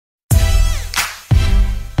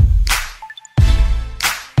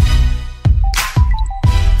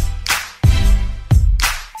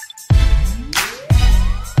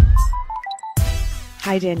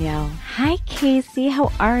Hi, Danielle. Hi, Casey.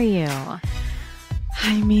 How are you?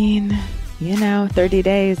 I mean, 30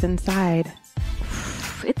 days inside.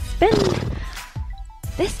 This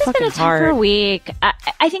has been a tougher week.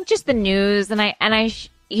 I think just the news, and I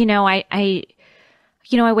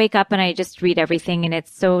wake up and I just read everything, and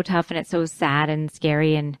it's so tough and it's so sad and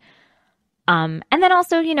scary, and then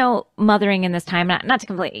also, mothering in this time. Not to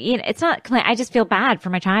complain. It's not complain. I just feel bad for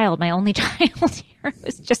my child, my only child here,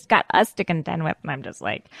 who's just got us to contend with, and I'm just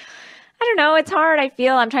like, I don't know. It's hard.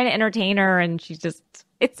 I'm trying to entertain her, and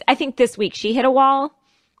I think this week she hit a wall,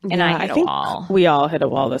 and I hit a wall. We all hit a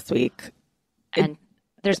wall this week. And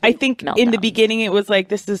I think in the beginning it was like,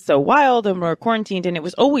 this is so wild and we're quarantined, and it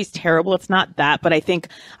was always terrible. It's not that, but I think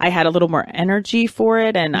I had a little more energy for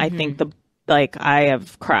it, and I think I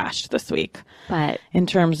have crashed this week. But in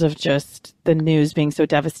terms of just the news being so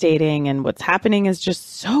devastating and what's happening is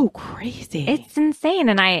just so crazy. It's insane.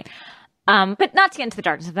 And but not to get into the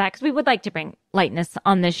darkness of that, because we would like to bring lightness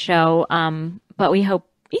on this show. But we hope,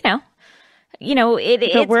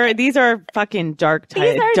 these are fucking dark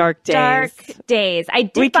days. Dark days.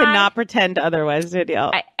 We cannot pretend otherwise,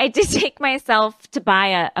 Danielle. I did take myself to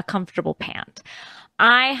buy a comfortable pant.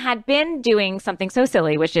 I had been doing something so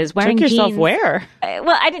silly, which is wearing jeans. Took yourself where?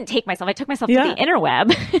 Well, I didn't take myself. I took myself to the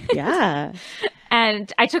interweb. Yeah.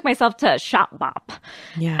 And I took myself to Shop Bop.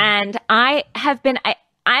 Yeah. And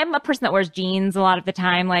I'm a person that wears jeans a lot of the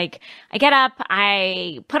time. Like, I get up,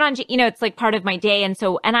 I put on, it's like part of my day. And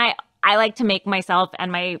I like to make myself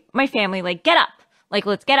and my family get up. Like,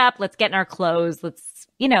 let's get up, let's get in our clothes. Let's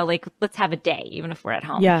have a day, even if we're at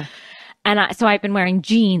home. Yeah. And so I've been wearing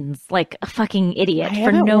jeans like a fucking idiot. I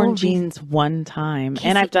haven't worn jeans one time.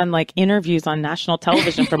 And I've done interviews on national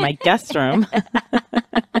television for my guest room.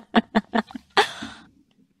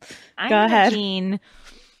 Go ahead. Jean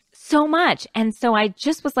so much. And so I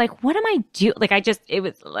just was like, what am I doing? It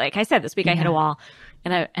was like I said, this week I hit a wall.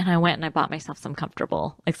 And I went and I bought myself some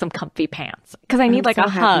comfy pants, because I need a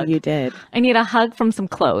hug. You did. I need a hug from some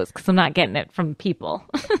clothes, because I'm not getting it from people.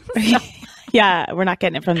 Yeah, we're not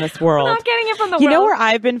getting it from this world. We're not getting it from the world. You know where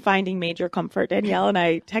I've been finding major comfort, Danielle? And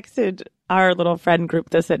I texted our little friend group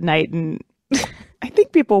this at night, and I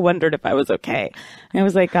think people wondered if I was okay. And I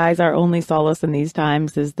was like, guys, our only solace in these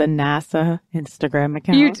times is the NASA Instagram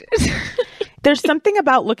account. There's something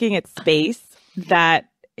about looking at space that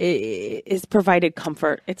is provided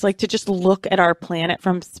comfort. It's like to just look at our planet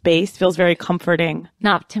from space feels very comforting.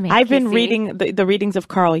 Not to me. I've been reading the readings of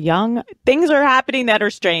Carl Jung. Things are happening that are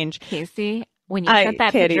strange. Casey, when you sent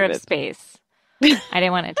that picture of space, I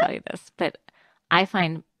didn't want to tell you this, but I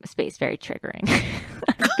find space very triggering.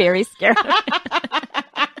 I'm very scared. What?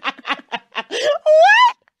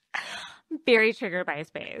 Very triggered by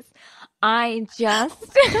space. I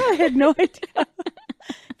had no idea.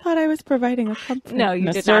 Thought I was providing a comfort. No,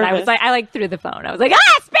 you did not. I was I threw the phone. I was like,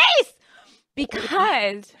 space!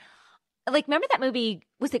 Because, remember that movie,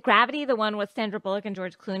 was it Gravity, the one with Sandra Bullock and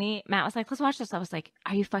George Clooney? Matt was like, let's watch this. I was like,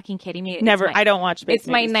 are you fucking kidding me? Never. I don't watch space. It's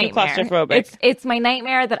my nightmare. Too claustrophobic. It's my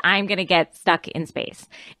nightmare that I'm going to get stuck in space.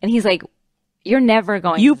 And he's like, you're never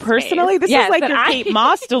going You to personally? space. This is like your Kate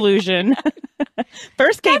Moss delusion.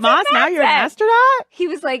 First Kate Moss, now you're an astronaut? He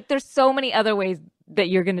was like, there's so many other ways that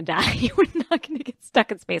you're going to die. You're not going to get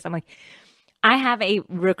stuck in space. I'm like, I have a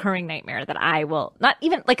recurring nightmare that I will not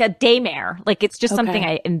even a daymare. It's just something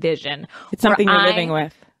I envision. It's something you're living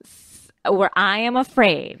with. Where I am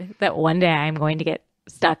afraid that one day I'm going to get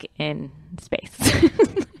stuck in space.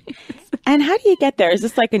 And how do you get there? Is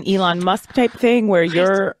this like an Elon Musk type thing where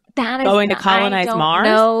you're going to colonize Mars?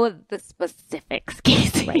 I don't know the specifics,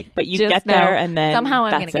 Casey. Right, but you get there and then somehow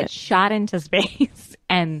I'm going to get shot into space.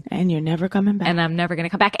 And you're never coming back. And I'm never going to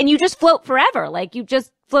come back. And you just float forever. You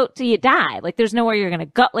just float till you die. There's nowhere you're going to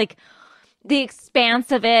go. The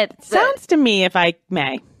expanse of it. Sounds to me, if I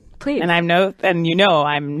may. Please. And I'm no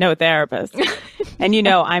therapist. And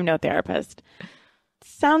I'm no therapist.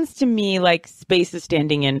 Sounds to me like space is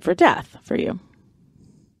standing in for death for you.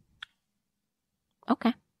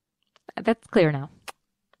 Okay. That's clear now.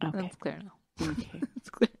 Okay. That's clear now. Okay. It's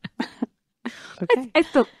clear.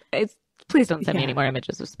 Okay. Please don't send me any more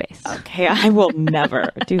images of space. Okay, I will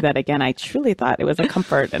never do that again. I truly thought it was a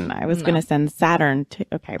comfort, and I was going to send Saturn to.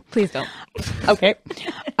 Okay, please don't. Okay,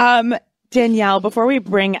 Danielle. Before we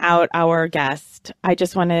bring out our guest, I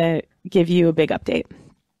just want to give you a big update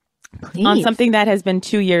on something that has been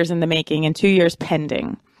 2 years in the making and 2 years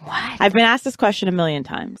pending. What? I've been asked this question a million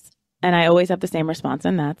times, and I always have the same response,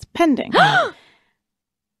 and that's pending.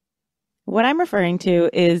 What I'm referring to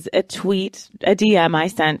is a tweet, a DM I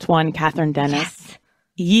sent one Catherine Dennis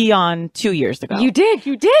yeon 2 years ago. You did.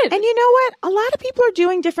 And you know what? A lot of people are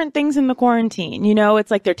doing different things in the quarantine. You know,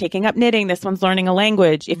 it's like they're taking up knitting. This one's learning a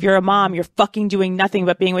language. If you're a mom, you're fucking doing nothing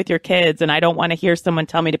but being with your kids. And I don't want to hear someone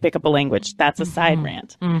tell me to pick up a language. That's a side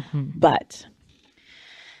rant. But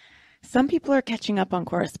some people are catching up on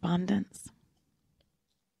correspondence.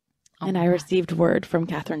 And I received word from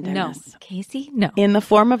Catherine Dennis. No. Casey? No. In the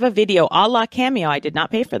form of a video, a la Cameo. I did not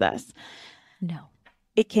pay for this. No.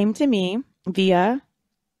 It came to me via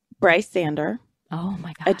Bryce Sander. Oh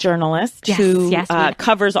my God. A journalist who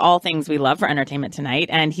covers all things we love for Entertainment Tonight.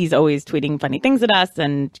 And he's always tweeting funny things at us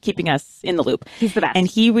and keeping us in the loop. He's the best. And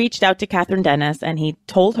he reached out to Catherine Dennis and he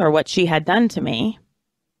told her what she had done to me,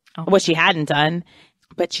 what she hadn't done.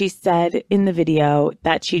 But she said in the video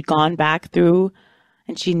that she'd gone back through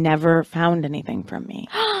and she never found anything from me.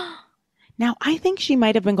 Now, I think she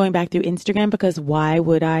might have been going back through Instagram because why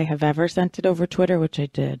would I have ever sent it over Twitter, which I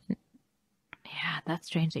did. Yeah, that's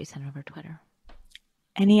strange that you sent it over Twitter.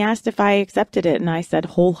 And he asked if I accepted it, and I said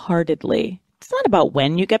wholeheartedly. It's not about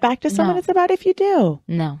when you get back to someone. It's about if you do.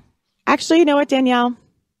 No. Actually, you know what, Danielle?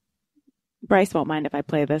 Bryce won't mind if I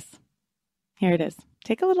play this. Here it is.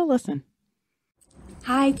 Take a little listen.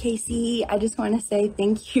 Hi, Casey. I just want to say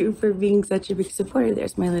thank you for being such a big supporter.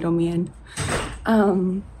 There's my little man.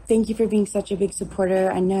 Thank you for being such a big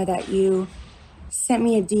supporter. I know that you sent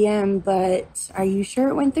me a DM, but are you sure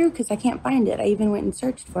it went through? Because I can't find it. I even went and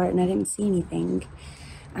searched for it and I didn't see anything.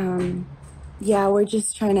 Yeah, we're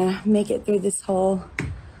just trying to make it through this whole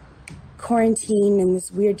quarantine and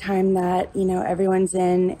this weird time that, you know, everyone's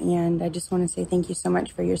in. And I just want to say thank you so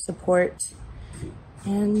much for your support.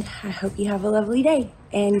 And I hope you have a lovely day.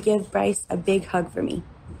 And give Bryce a big hug for me.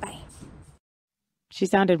 Bye. She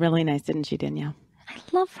sounded really nice, didn't she, Danielle? I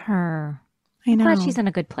love her. I know. I'm glad she's in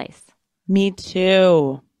a good place. Me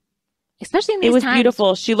too. Especially in these times. It was times.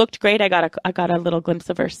 beautiful. She looked great. I got a little glimpse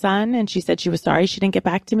of her son, and she said she was sorry she didn't get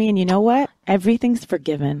back to me. And you know what? Everything's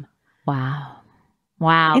forgiven. Wow.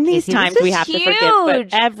 In these Casey, times, we have to forgive, but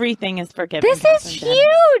everything is forgiven. This is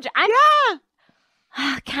huge.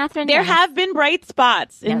 Catherine, there have been bright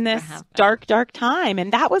spots in this dark time,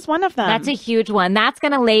 and that was one of them. That's a huge one. That's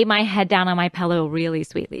going to lay my head down on my pillow really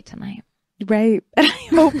sweetly tonight. Right. And I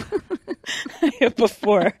hope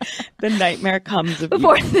before the nightmare comes of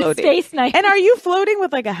before you the floating. space night. And are you floating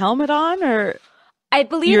with like a helmet on, or? I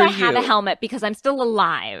believe I have a helmet because I'm still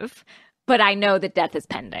alive, but I know that death is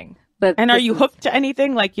pending. But are you hooked to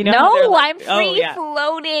anything? Like, you know? No, I'm free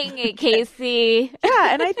floating, Casey.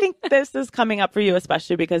 Yeah, and I think this is coming up for you,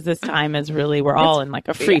 especially because this time is really, we're all in like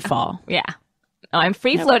a free fall. Yeah. No, I'm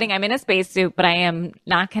free floating. I'm in a spacesuit, but I am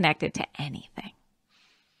not connected to anything.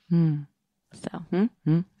 So,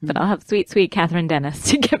 but I'll have sweet, sweet Catherine Dennis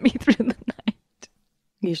to get me through the night.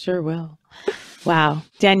 You sure will. Wow.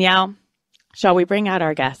 Danielle, shall we bring out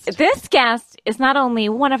our guest? This guest is not only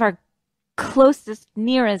one of our closest,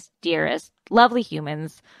 nearest, dearest, lovely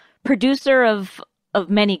humans, producer of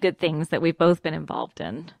many good things that we've both been involved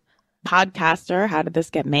in. Podcaster, how did this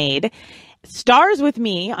get made? Stars with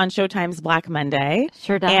me on Showtime's Black Monday.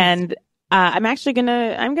 Sure does. And I'm actually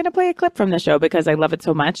gonna play a clip from the show because I love it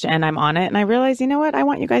so much and I'm on it. And I realize, you know what? I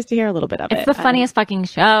want you guys to hear a little bit of it. It's the funniest fucking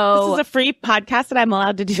show. This is a free podcast and I'm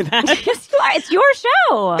allowed to do that. It's your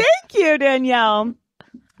show. Thank you, Danielle.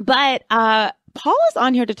 But Paul is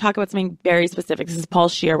on here to talk about something very specific. This is Paul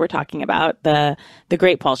Scheer we're talking about, the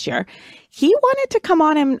great Paul Scheer. He wanted to come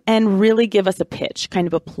on and really give us a pitch, kind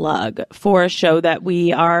of a plug for a show that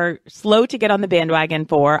we are slow to get on the bandwagon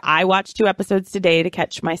for. I watched 2 episodes today to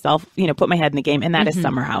catch myself, put my head in the game, and that is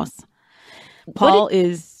Summer House. Paul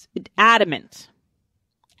is adamant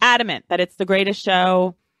that it's the greatest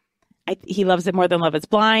show. He loves it more than Love is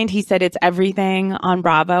Blind. He said it's everything on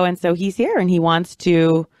Bravo, and so he's here, and he wants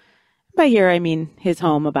to... By here, I mean his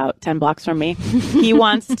home about 10 blocks from me. He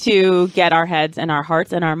wants to get our heads and our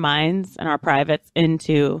hearts and our minds and our privates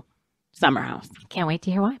into Summer House. Can't wait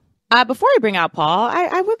to hear why. Before I bring out Paul,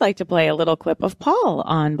 I would like to play a little clip of Paul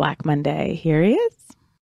on Black Monday. Here he is.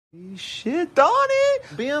 Shit, Donnie!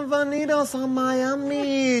 Bienvenidos a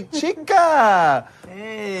Miami, chica!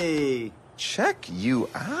 Hey, check you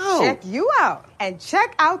out. Check you out. And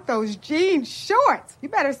check out those jean shorts. You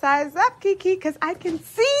better size up, Kiki, because I can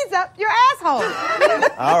seize up your asshole.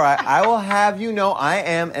 All right, I will have you know I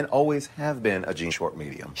am and always have been a jean short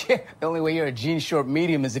medium. Yeah, the only way you're a jean short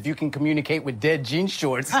medium is if you can communicate with dead jean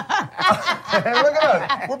shorts. Hey, look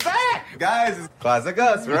at us. We're back! Guys, it's classic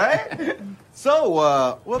us, right?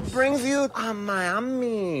 So, what brings you to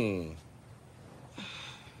Miami?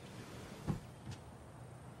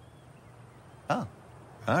 Oh,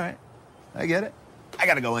 all right. I get it. I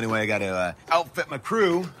gotta go anyway. I gotta outfit my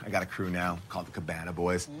crew. I got a crew now called the Cabana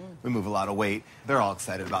Boys. We move a lot of weight. They're all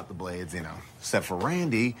excited about the blades, you know. Except for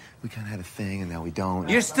Randy, we kind of had a thing, and now we don't.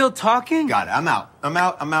 You're still talking? Got it. I'm out.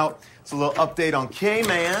 It's a little update on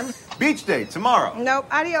K-Man. Beach day tomorrow. Nope.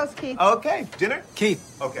 Adios, Keith. Okay. Dinner?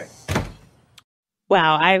 Keith. Okay.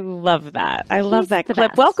 Wow, I love that. I love that the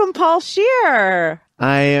clip. best. Welcome, Paul Scheer.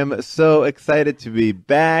 I am so excited to be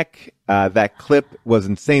back. That clip was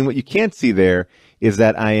insane. What you can't see there is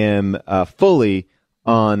that I am fully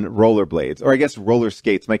on rollerblades, or I guess roller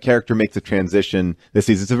skates. My character makes a transition this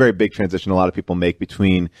season. It's a very big transition a lot of people make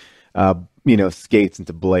between, skates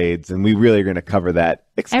into blades, and we really are going to cover that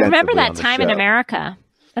I extensively. remember that on the time show. in America.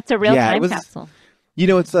 That's a real time capsule.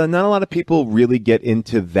 It's not a lot of people really get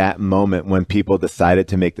into that moment when people decided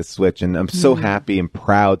to make the switch, and I'm so happy and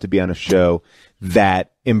proud to be on a show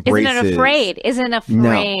that embraces. Isn't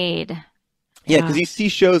afraid. No. Yeah, because you see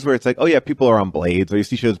shows where it's like, oh yeah, people are on blades, or you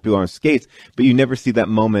see shows where people are on skates, but you never see that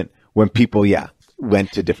moment when people,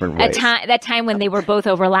 went to different ways. That time when they were both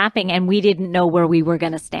overlapping and we didn't know where we were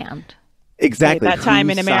going to stand. Exactly. That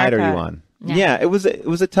time in Whose America. side are you on? Yeah, it was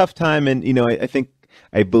a tough time, and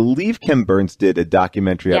I believe Ken Burns did a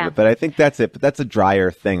documentary of it, but I think that's it. But that's a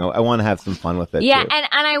drier thing. I want to have some fun with it. Yeah, too. and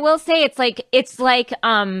I will say it's like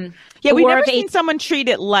we've never seen someone treat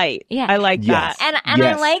it light. Yeah. I like Yes. that. And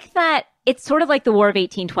I like that it's sort of like the War of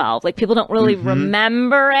 1812. Like people don't really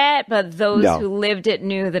remember it, but those who lived it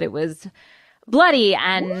knew that it was bloody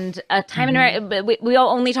and a time in America. We all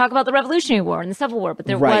only talk about the Revolutionary War and the Civil War, but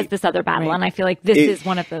there was this other battle, and I feel like this is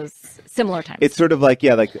one of those similar times. It's sort of like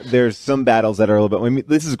there's some battles that are a little bit. I mean,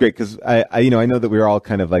 this is great because I know that we're all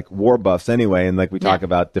kind of like war buffs anyway, and like we talk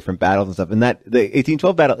about different battles and stuff. And that the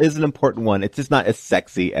 1812 battle is an important one. It's just not as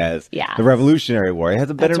sexy as the Revolutionary War. It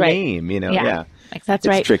has a better name, Yeah. That's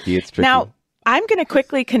right. It's tricky. Now, I'm going to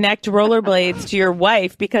quickly connect rollerblades to your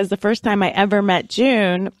wife because the first time I ever met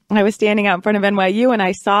June, I was standing out in front of NYU and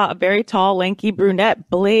I saw a very tall, lanky brunette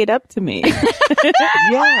blade up to me. June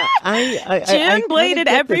bladed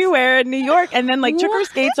everywhere in New York and then took her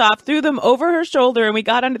skates off, threw them over her shoulder, and we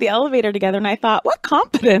got onto the elevator together. And I thought, what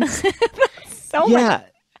confidence. So much.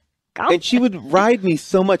 And she would ride me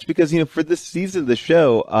so much because, for this season of the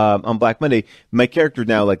show, on Black Monday, my character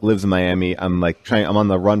now lives in Miami. I'm on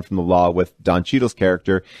the run from the law with Don Cheadle's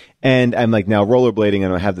character. And I'm now rollerblading,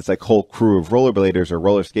 and I have this whole crew of rollerbladers or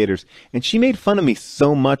roller skaters. And she made fun of me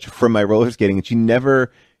so much from my roller skating, and she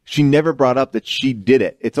never brought up that she did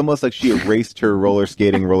it. It's almost like she erased her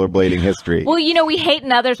rollerblading history. Well, we hate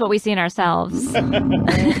in others what we see in ourselves.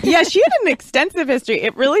 Yeah, she had an extensive history.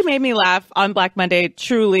 It really made me laugh on Black Monday,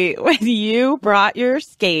 truly, when you brought your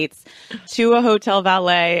skates to a hotel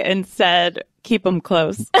valet and said, keep them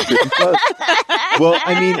close. Well,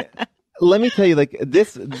 I mean, let me tell you,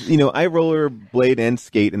 this, I rollerblade and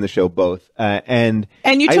skate in the show both. And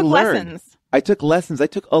you took lessons. I took lessons. I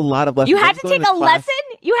took a lot of lessons. You had to take a lesson?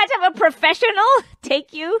 You had to have a professional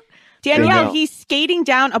take you? Danielle, he's skating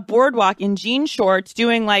down a boardwalk in jean shorts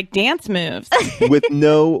doing dance moves. with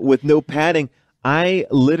no padding. I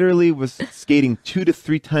literally was skating 2 to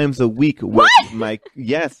 3 times a week with my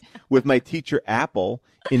teacher Apple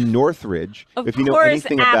in Northridge. If you know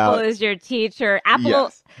anything Apple is your teacher.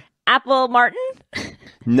 Apple Martin?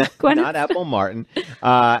 No, not Apple Martin.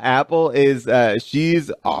 Apple is,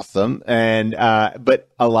 she's awesome. And, but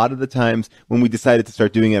a lot of the times when we decided to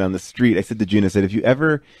start doing it on the street, I said to June,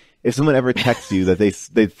 if someone ever texts you that they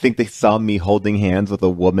think they saw me holding hands with a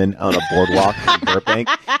woman on a boardwalk in Burbank,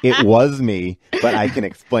 it was me, but I can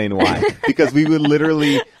explain why. Because we would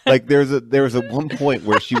literally, there was a one point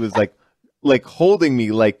where she was holding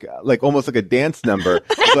me like almost like a dance number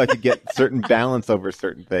so I could get certain balance over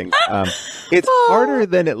certain things. It's harder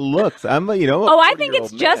than it looks. I think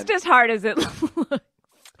it's just as hard as it looks.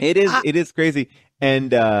 It is crazy.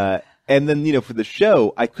 And then, for the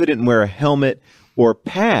show, I couldn't wear a helmet or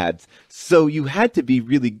pads. So you had to be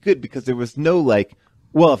really good because there was no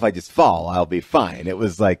well, if I just fall, I'll be fine. It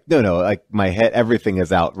was no, my head, everything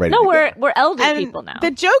is out ready. No, we're elder people now.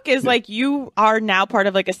 The joke is you are now part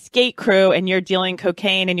of a skate crew and you're dealing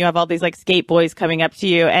cocaine and you have all these skate boys coming up to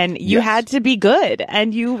you and you had to be good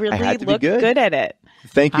and you really looked good at it.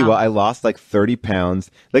 Thank you. Well, I lost 30 pounds.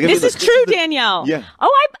 This is true, Danielle. Yeah.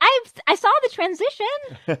 Oh, I saw the transition.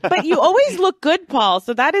 But you always look good, Paul.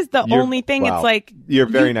 So that is the only thing. Wow. It's you're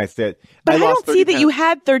very nice. But I don't see that you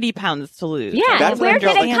had 30 pounds to lose. Yeah. Where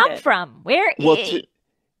did it come from?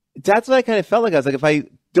 That's what I kind of felt like. I was if I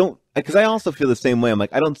don't, because I also feel the same way. I'm I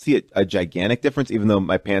don't see a gigantic difference, even though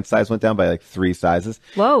my pant size went down by 3 sizes.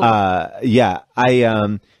 Whoa. But I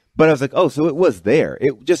was so it was there.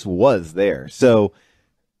 It just was there. So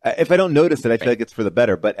if I don't notice it, I feel like it's for the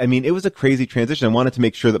better. But I mean, it was a crazy transition. I wanted to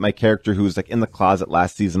make sure that my character, who was like in the closet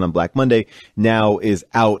last season on Black Monday, now is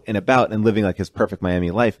out and about and living like his perfect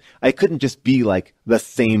Miami life. I couldn't just be like the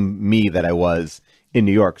same me that I was in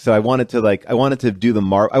New York. So I wanted to I wanted to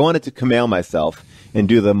Kumail myself and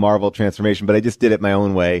do the Marvel transformation, but I just did it my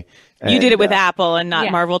own way. You did it with Apple and not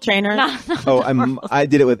Marvel trainers? I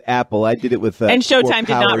did it with Apple. I did it with and Showtime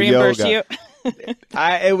did not reimburse you.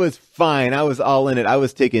 It was fine. I was all in it.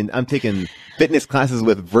 I'm taking fitness classes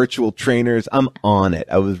with virtual trainers. I'm on it.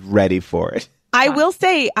 I was ready for it. I will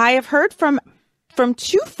say I have heard from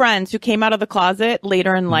two friends who came out of the closet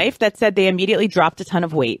later in life that said they immediately dropped a ton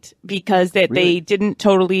of weight because they didn't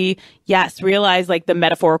totally, realize like the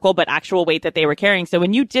metaphorical but actual weight that they were carrying. So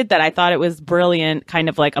when you did that, I thought it was brilliant kind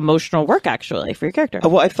of like emotional work actually for your character.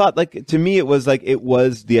 Well, I thought to me, it was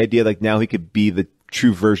the idea now he could be the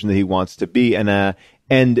true version that he wants to be. And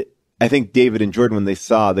I think David and Jordan, when they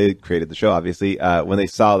created the show, obviously, when they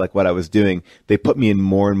saw what I was doing, they put me in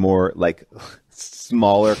more and more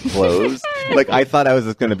smaller clothes. I thought I was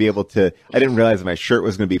just going to be able to, I didn't realize that my shirt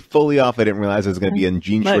was going to be fully off. I didn't realize I was going to be in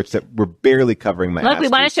jean shorts that were barely covering my ass. We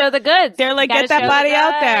want to show the goods. They're like, get that body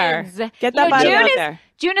out there. Get that body out there.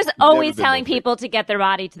 June is always telling people to get their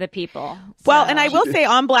body to the people. Well, and I will say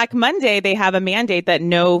on Black Monday, they have a mandate that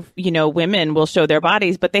no, women will show their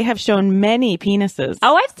bodies, but they have shown many penises.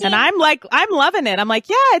 Oh, I've seen. And I'm loving it. I'm like,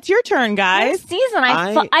 yeah, it's your turn, guys. This season,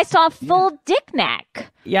 I saw a full dick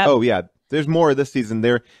neck. Yeah. Oh, yeah. There's more this season.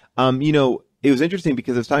 There, it was interesting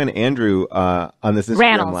because I was talking to Andrew on this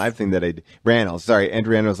Instagram live thing that Andrew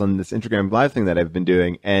Rannells on this Instagram live thing that I've been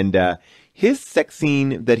doing, and his sex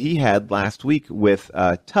scene that he had last week with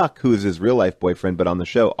Tuck, who is his real life boyfriend, but on the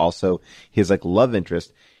show also his love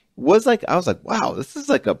interest, was I was like, wow, this is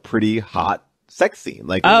a pretty hot sex scene.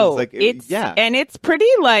 And it's pretty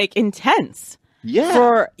intense.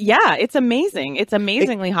 Yeah. It's amazing. It's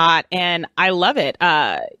amazingly hot, and I love it.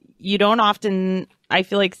 You don't often, I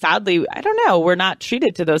feel like, sadly, I don't know, we're not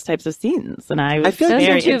treated to those types of scenes. And I feel those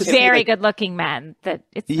are two very good looking men that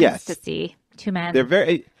it's nice to see. Two men. They're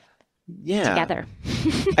very, together.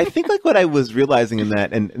 I think what I was realizing in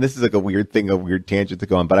that, and this is a weird tangent to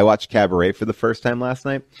go on, but I watched Cabaret for the first time last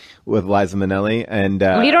night with Liza Minnelli. And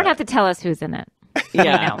you don't have to tell us who's in it.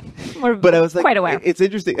 Yeah. But I was quite aware. It's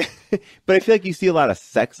interesting. But I feel like you see a lot of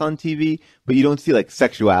sex on TV, but you don't see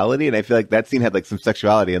sexuality. And I feel like that scene had some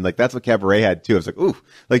sexuality. And that's what Cabaret had too. I was like, ooh,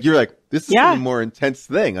 you're this is a more intense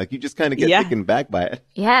thing. You just kind of get taken back by it.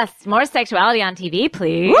 Yes. More sexuality on TV,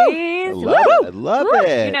 please. I love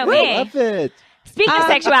it. You know me. I love it. Speaking of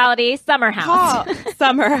sexuality, Summer House.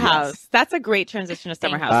 Summer House. Yes. That's a great transition to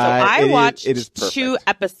Summer House. So I watched 2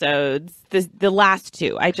 episodes, the last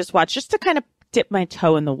 2. I just watched just to kind of dip my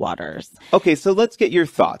toe in the waters. Okay, so let's get your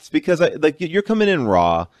thoughts because you're coming in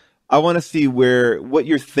raw. I want to see what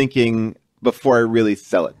you're thinking before I really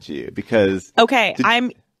sell it to you because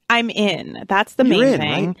I'm in. That's the main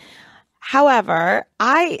thing. Right? However,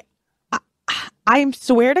 I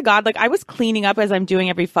swear to God, I was cleaning up as I'm doing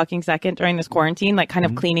every fucking second during this quarantine, kind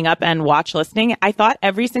of cleaning up and watch listening. I thought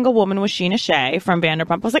every single woman was Sheena Shea from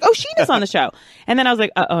Vanderpump. I was like, oh, Sheena's on the show. And then I was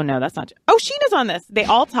like, oh no, that's not true. Oh, Sheena's on this. They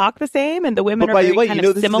all talk the same and the women are very kind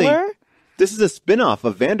of similar. This is a spinoff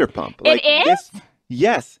of Vanderpump. It is?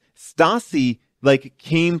 Yes. Stassi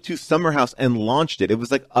came to Summer House and launched it. It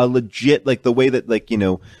was a legit, the way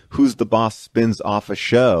that Who's the Boss spins off a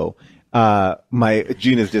show.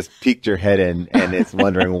 Gina's just peeked her head in and it's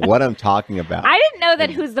wondering what I'm talking about. I didn't know that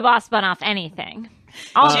Who's the Boss spun off anything.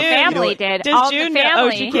 All the family did. Does June know? Oh,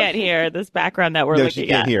 she can't hear this background that we're looking at. No, she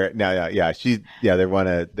can't hear it. No, yeah.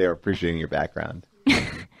 They're appreciating your background.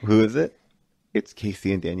 Who is it? It's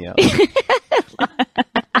Casey and Danielle. Hi,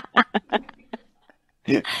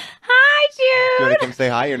 June. Do you want to come say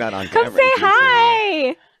hi? You're not on camera. Come say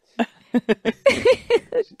hi.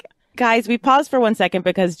 Guys, we paused for 1 second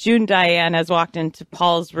because June Diane has walked into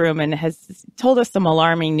Paul's room and has told us some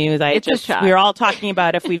alarming news. We were all talking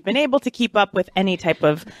about if we've been able to keep up with any type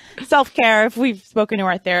of self-care, if we've spoken to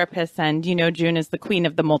our therapists, and June is the queen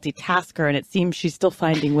of the multitasker, and it seems she's still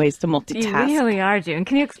finding ways to multitask. You really are, June.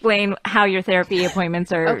 Can you explain how your therapy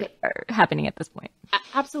appointments are happening at this point?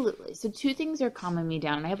 Absolutely. So 2 things are calming me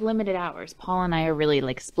down. I have limited hours. Paul and I are really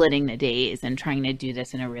splitting the days and trying to do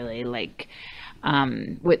this in a really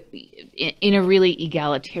in a really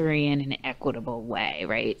egalitarian and equitable way,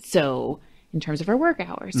 right? So in terms of our work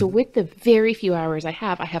hours. So with the very few hours I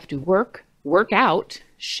have to work out,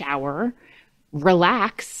 shower,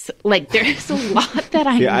 relax. There's a lot that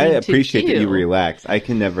I need to do. I appreciate that you relax. I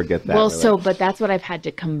can never get that. Well, but that's what I've had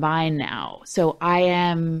to combine now. So I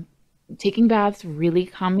am taking baths really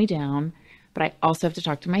calm me down. but I also have to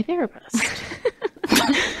talk to my therapist.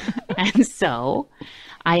 And so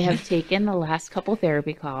I have taken the last couple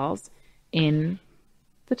therapy calls in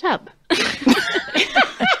the tub.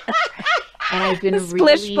 And I've been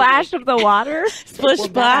Splish splash of the water. Splish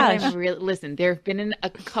splash. Listen, there have been a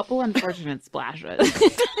couple unfortunate splashes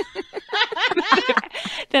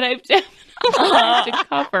that I've definitely had to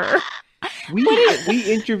cover. We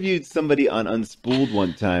interviewed somebody on Unspooled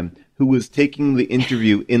one time who was taking the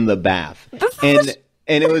interview in the bath, and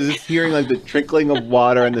it was just hearing like the trickling of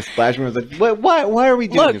water and the splashing. I was like, why are we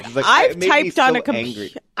doing this? It's like, I've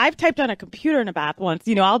typed on a computer in a bath once.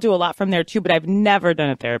 I'll do a lot from there too, but I've never done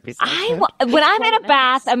a therapy session. When I'm in a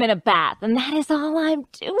bath, I'm in a bath, and that is all I'm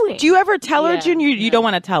doing. Do you ever tell her, June? You don't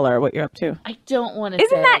want to tell her what you're up to? I don't want to.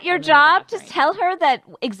 Isn't that your job? Just tell her that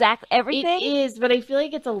exact everything? It is, but I feel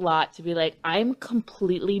like it's a lot to be like, I'm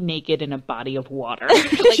completely naked in a body of water.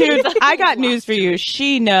 June, I got news for you.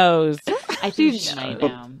 She knows. I think she might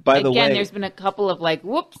now. By the way, there's been a couple of like,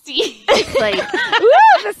 whoopsie, like,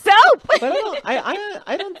 ooh, the soap. But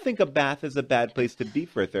I don't think a bath is a bad place to be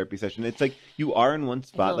for a therapy session. It's like you are in one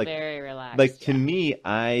spot. Like very relaxed. Like to me,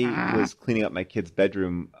 I was cleaning up my kid's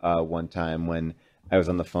bedroom one time when I was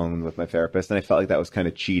on the phone with my therapist, and I felt like that was kind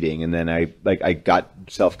of cheating. And then I got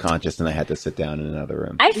self-conscious, and I had to sit down in another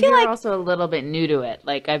room. I feel like also a little bit new to it.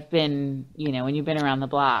 Like I've been, when you've been around the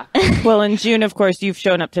block. Well, in June, of course, you've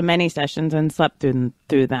shown up to many sessions and slept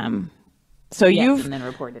through them. So and then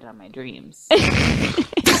reported on my dreams.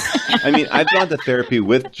 I mean, I've gone to therapy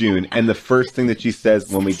with June, and the first thing that she says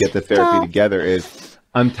when we get to therapy together is,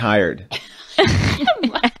 "I'm tired."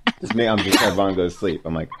 I'm just I want to go to sleep.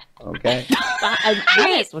 I'm like, okay.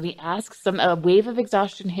 When he asks, a wave of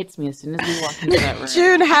exhaustion hits me as soon as we walk into that room.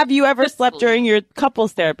 June, have you ever slept during your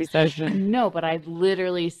couples therapy session? No, but I've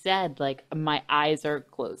literally said, like, my eyes are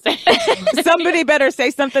closing. Somebody better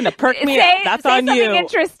say something to perk me up. That's on you. Say something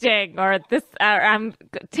interesting, or I'm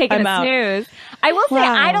taking a snooze. I will say,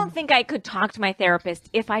 I don't think I could talk to my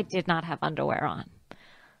therapist if I did not have underwear on.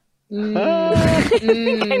 I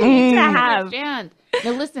need to have.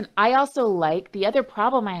 Now listen, I also the other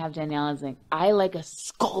problem I have, Danielle, is like I like a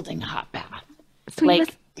scalding hot bath.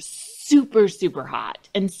 Like super, super hot.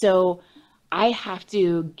 And so I have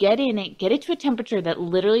to get it to a temperature that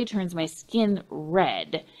literally turns my skin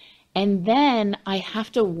red. And then I have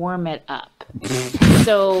to warm it up.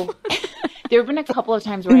 So there have been a couple of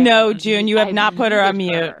times where June, you have not put her on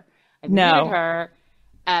mute. I've muted her.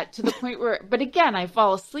 To the point where, but again, I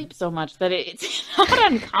fall asleep so much that it's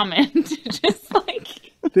not uncommon to just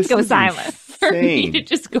go silent. For me to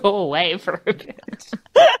just go away for a bit.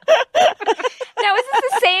 Now, is this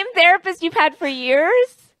the same therapist you've had for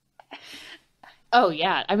years? Oh,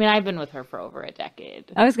 yeah. I mean, I've been with her for over a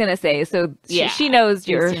decade. I was going to say, so she knows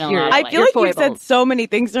your I feel like you've said so many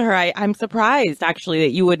things to her. I'm surprised, actually,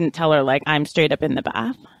 that you wouldn't tell her, like, I'm straight up in the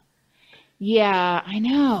bath. Yeah, I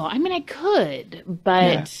know. I mean, I could,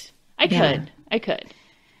 but I could.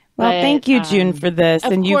 Well, thank you, June, for this.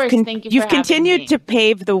 And you've continued to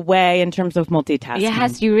pave the way in terms of multitasking.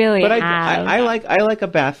 Yes, you really have. I like a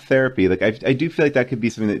bath therapy. Like I do feel like that could be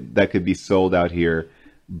something that could be sold out here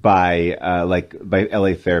by LA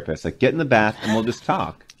therapists. Like, get in the bath and we'll just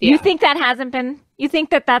talk. Yeah. You think that hasn't been? You think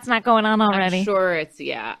that's not going on already? I'm sure I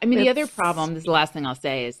mean, the other problem, this is the last thing I'll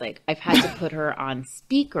say, is like I've had to put her on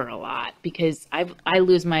speaker a lot because I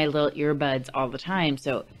lose my little earbuds all the time.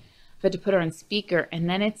 So I've had to put her on speaker, and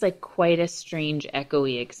then it's like quite a strange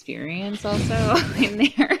echoey experience also in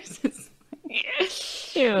there.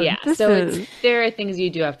 There are things you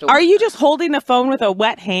do have to work Are you just holding the phone with a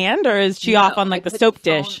wet hand, or is she off on like the soap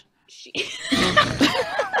dish?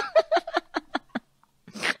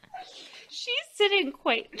 Sitting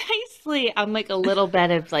quite nicely on like a little bed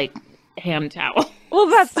of like ham towel. Well,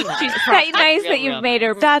 that's nice that you've made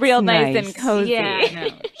her real nice and cozy. Yeah,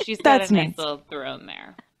 she's got a nice little throne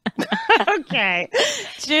there. Okay.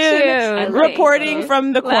 June, reporting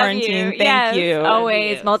from the quarantine. Thank you.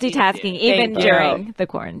 Always multitasking, even during the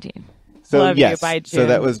quarantine. So, love you. Bye, June. So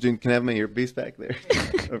that was June. Can I have my earpiece back there?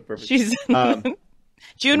 Oh, perfect.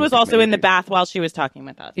 June was also in the bath while she was talking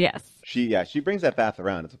with us. Yes. She brings that bath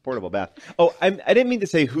around. It's a portable bath. Oh, I didn't mean to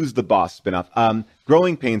say Who's the Boss spinoff.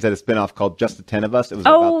 Growing Pains had a spinoff called Just the 10 of Us. It was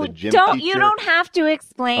about the gym teacher. You don't have to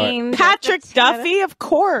explain. Right. Patrick Duffy, of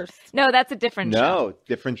course. No, that's a different show. No,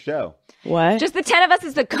 different show. What? Just the 10 of Us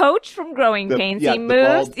is the coach from Growing Pains. He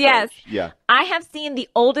moves. Yes. Yeah. I have seen the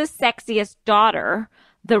oldest, sexiest daughter,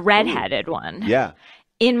 the redheaded one. Yeah.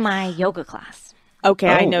 In my yoga class. Okay,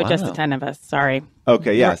 I know just the 10 of us. Sorry.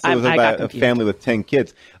 Okay, yeah. So it was about a family with 10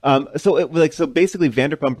 kids. So basically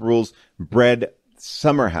Vanderpump Rules bred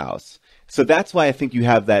Summer House. So that's why I think you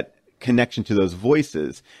have that connection to those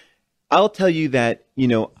voices. I'll tell you that,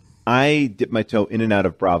 I dip my toe in and out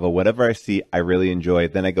of Bravo. Whatever I see, I really enjoy.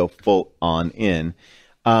 Then I go full on in.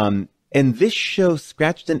 And this show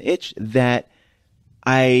scratched an itch that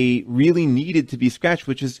I really needed to be scratched,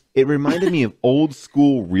 which is, it reminded me of old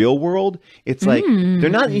school Real World. It's like, they're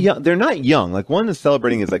not young. Like, one is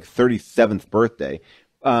celebrating his 37th birthday.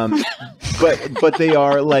 But they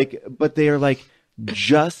are like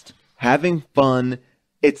just having fun.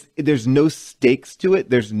 There's no stakes to it.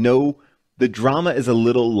 The drama is a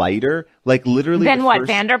little lighter. Like, literally. Then what,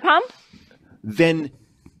 Vanderpump? Than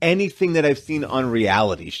anything that I've seen on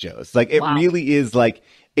reality shows. Like, it really is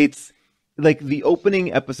it's like the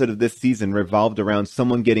opening episode of this season revolved around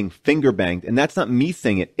someone getting finger banged, and that's not me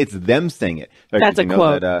saying it; it's them saying it. That's a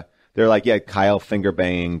quote. They're like, yeah, Kyle finger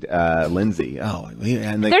banged Lindsay. Oh,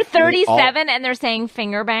 and they're 37 and they're saying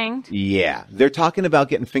finger banged. Yeah, they're talking about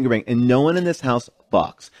getting finger banged, and no one in this house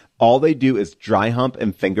fucks. All they do is dry hump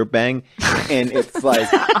and finger bang, and it's like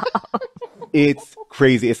it's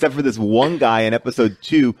crazy. Except for this one guy in episode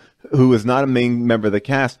 2 who is not a main member of the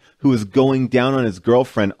cast, who was going down on his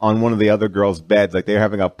girlfriend on one of the other girls' beds. Like, they were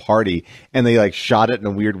having a party, and they shot it in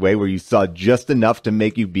a weird way where you saw just enough to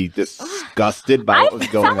make you be disgusted by what was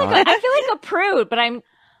going on. I feel like a prude, but I'm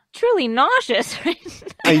truly nauseous.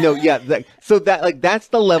 I know, yeah. That's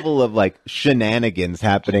the level of shenanigans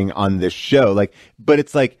happening on this show. But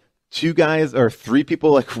it's 2 guys or 3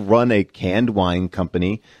 people run a canned wine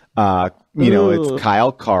company. It's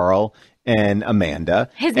Kyle, Carl, and Amanda.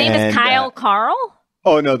 His name is Kyle Carl?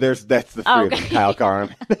 Oh, no, that's the 3 of them, Kyle, Carl.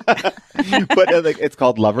 But it's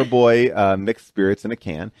called Loverboy, Mixed Spirits in a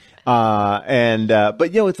Can. But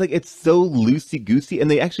it's so loosey-goosey,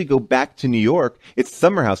 and they actually go back to New York. It's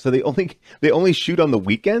Summer House, so they only shoot on the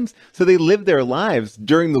weekends, so they live their lives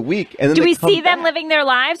during the week. And then do we see them living their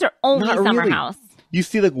lives, or only Not Summer really. House? You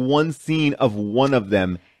see one scene of one of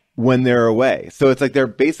them when they're away. So it's they're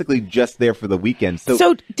basically just there for the weekend.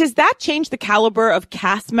 So does that change the caliber of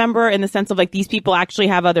cast member in the sense of these people actually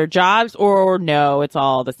have other jobs, or no, it's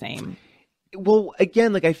all the same? Well,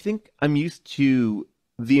 again, I think I'm used to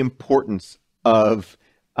the importance of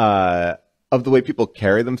the way people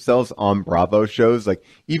carry themselves on Bravo shows.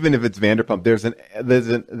 Even if it's Vanderpump,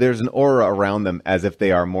 there's an aura around them as if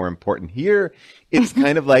they are more important. Here, it's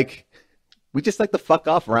kind of we just like to fuck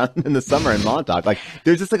off around in the summer in Montauk.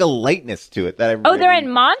 There's just a lightness to it that I really... they're in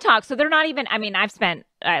Montauk, so they're not even... I mean, I've spent...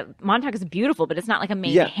 Montauk is beautiful, but it's not a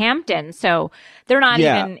main Hampton, so they're not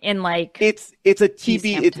even in It's a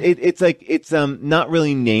TB... It's not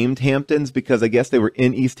really named Hamptons because I guess they were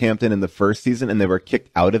in East Hampton in the first season and they were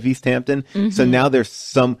kicked out of East Hampton. Mm-hmm. So now there's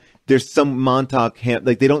some Montauk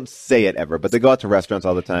they don't say it ever, but they go out to restaurants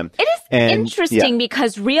all the time. It is interesting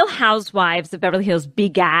because Real Housewives of Beverly Hills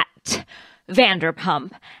begat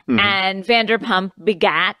Vanderpump, and Vanderpump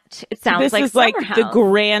begat, it sounds this like is Summer House. The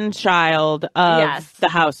grandchild of the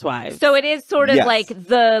Housewives. So it is sort of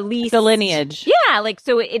the least... The lineage. Yeah,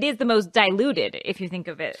 so it is the most diluted, if you think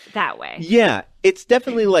of it that way. Yeah, it's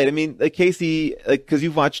definitely light. I mean, Casey, because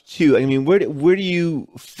you've watched 2, I mean, where do you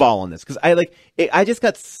fall on this? Because I just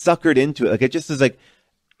got suckered into it. It just is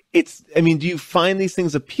do you find these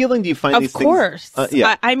things appealing? Do you find these things? Of course.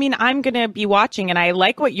 Yeah. I mean, I'm going to be watching, and I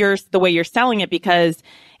like the way you're selling it, because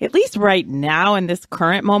at least right now in this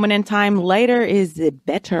current moment in time, lighter is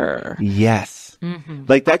better. Yes. Mm-hmm.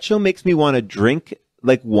 That show makes me want to drink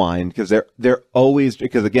wine, because they're always,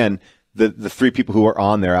 because again, the 3 people who are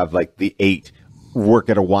on there have the 8 work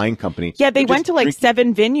at a wine company. Yeah, they went to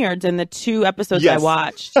 7 vineyards in the 2 episodes I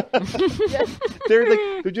watched.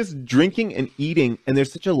 They're just drinking and eating, and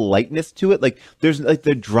there's such a lightness to it. There's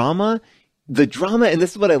the drama, and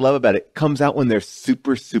this is what I love about it, comes out when they're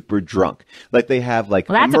super, super drunk. They have well,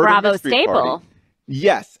 that's a Bravo staple. Party.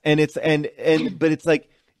 Yes, but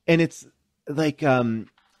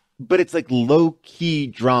it's low key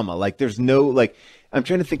drama. There's no I'm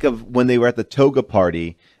trying to think of when they were at the toga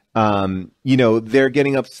party. They're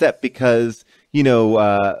getting upset because,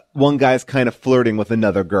 one guy's kind of flirting with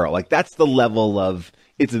another girl. That's the level of,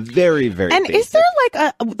 it's very, very And basic. is there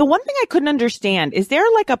the one thing I couldn't understand, is there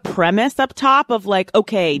a premise up top of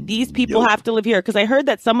okay, these people have to live here? Because I heard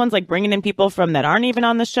that someone's bringing in people that aren't even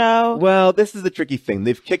on the show. Well, this is the tricky thing.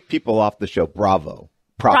 They've kicked people off the show. Bravo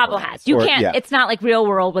has. You can't, it's not like Real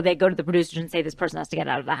World where they go to the producers and say this person has to get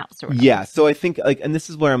out of the house or whatever. Yeah, so I think, and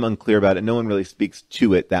this is where I'm unclear about it. No one really speaks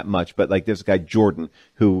to it that much, but there's a guy, Jordan,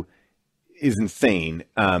 who is insane.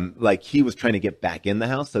 He was trying to get back in the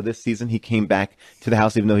house. So this season he came back to the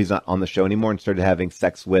house, even though he's not on the show anymore, and started having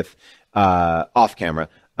sex with, off camera,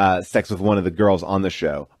 sex with one of the girls on the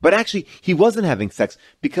show. But actually, he wasn't having sex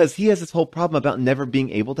because he has this whole problem about never being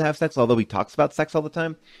able to have sex, although he talks about sex all the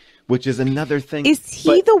time, which is another thing. Is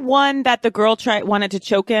he the one that the girl wanted to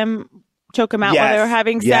choke him out while they were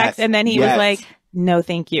having sex? And then he was like, no,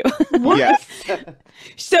 thank you. Yes.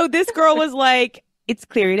 So this girl was like, it's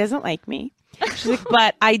clear he doesn't like me. She's like,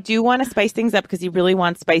 but I do want to spice things up because he really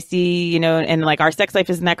wants spicy, and like our sex life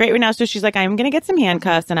isn't that great right now. So she's like, I'm going to get some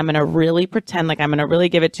handcuffs and I'm going to really pretend like I'm going to really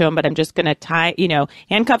give it to him, but I'm just going to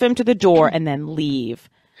handcuff him to the door and then leave.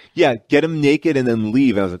 Yeah, get him naked and then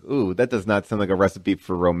leave. And I was like, ooh, that does not sound like a recipe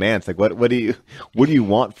for romance. Like, what do you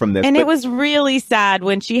want from this? And it was really sad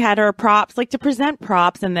when she had her props, like to present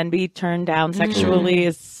props and then be turned down sexually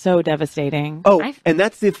is so devastating. Oh, and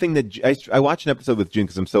that's the thing that I watched an episode with June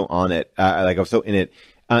because I'm so on it. I was so in it.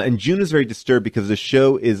 And June is very disturbed because the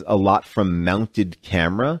show is a lot from mounted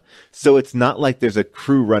camera. So it's not like there's a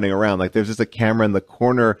crew running around. Like there's just a camera in the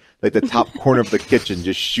corner, like the top corner of the kitchen,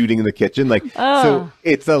 just shooting in the kitchen. Like, so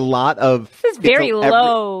it's a lot of. This is very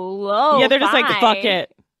low. Yeah, they're just like, fuck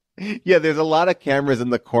it. Yeah, there's a lot of cameras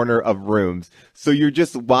in the corner of rooms. So you're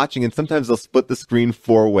just watching, and sometimes they'll split the screen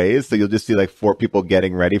 4 ways. So you'll just see like 4 people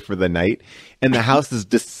getting ready for the night. And the house is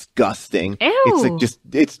disgusting. Ew. It's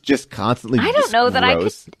like it's just constantly I don't know that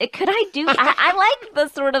gross. could I do, I like the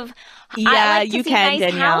sort of, Yeah, I like to you see can,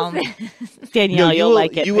 nice Danielle. houses. Danielle, No, you'll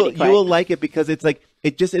like it. You pretty quick. will like it because it's like,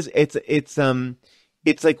 it just is,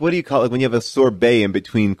 it's like, what do you call it? Like when you have a sorbet in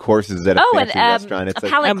between courses at a fancy restaurant. It's a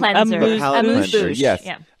like palate cleanser. a palate cleanser. Bouche. Yes.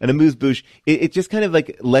 Yeah. An amuse-bouche. It just kind of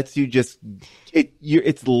like lets you just,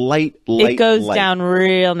 it's light. It goes down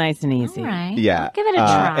real nice and easy. All right. Yeah. I'll give it a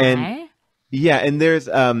try. And there's,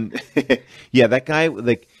 that guy,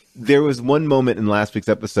 like, there was one moment in last week's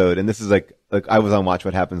episode, and this is like I was on Watch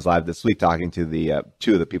What Happens Live this week talking to the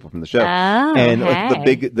 2 of the people from the show. And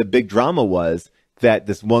the big drama was that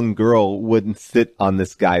this one girl wouldn't sit on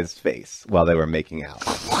this guy's face while they were making out.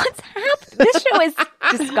 What's happened? This show is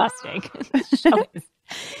disgusting.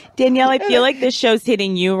 Danielle, I feel like this show's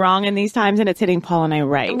hitting you wrong in these times, and it's hitting Paul and I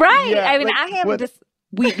right. Right. Yeah, I mean, like, I have this.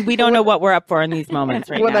 We don't know what we're up for in these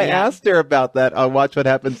moments right When now. I asked her about that on Watch What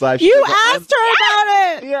Happens Live, she You said, asked her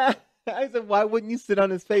about it! Yeah. I said, why wouldn't you sit on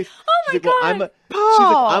his face? Oh my She's like, God. Paul. She's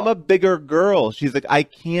like, I'm a bigger girl. She's like, I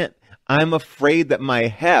can't. I'm afraid that my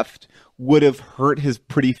heft would have hurt his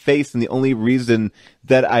pretty face, and the only reason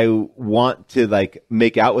that I want to like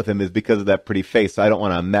make out with him is because of that pretty face. So I don't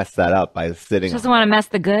want to mess that up by sitting. She doesn't want to mess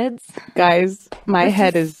the goods. Guys, my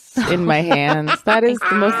head is in my hands. That is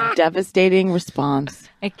the most devastating response.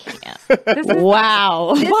 I can't.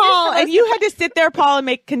 Wow. Paul, if you had to sit there, Paul, and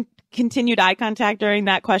make continued eye contact during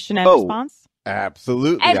that question and response?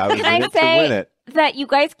 Absolutely. And I was can in I it to win say it. that you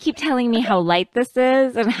guys keep telling me how light this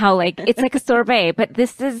is and how like it's like a sorbet, but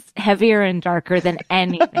this is heavier and darker than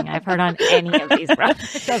anything I've heard on any of these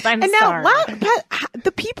shows. I'm And sorry. now, but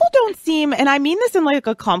the people don't seem, and I mean this in like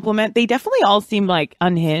a compliment, they definitely all seem like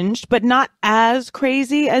unhinged, but not as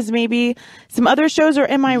crazy as maybe some other shows, or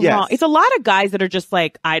am I wrong? It's a lot of guys that are just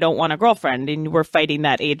like, I don't want a girlfriend, and we're fighting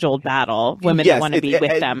that age-old battle. Women don't want to be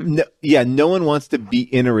with them. No one wants to be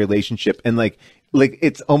in a relationship, and like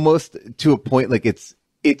it's almost to a point like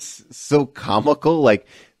it's so comical. Like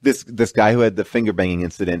this guy who had the finger banging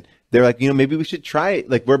incident, they're like, maybe we should try it.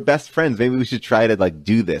 Like, we're best friends. Maybe we should try to like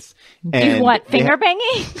do this. And do what? Finger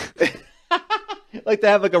banging? Like to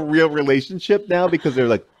have like a real relationship now because they're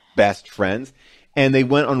like best friends. And they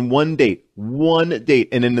went on one date,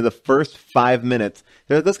 and into the first 5 minutes,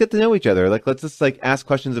 they're like, let's get to know each other. Like, let's just like ask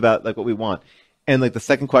questions about like what we want. And like the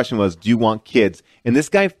second question was, do you want kids? And this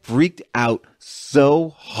guy freaked out so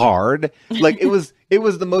hard. Like it was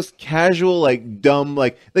the most casual, like dumb,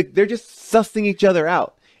 like they're just sussing each other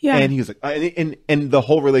out. Yeah. And he was like, and the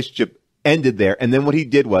whole relationship ended there. And then what he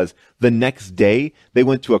did was the next day they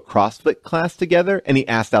went to a CrossFit class together, and he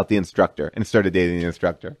asked out the instructor and started dating the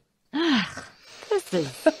instructor. This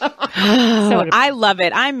is I love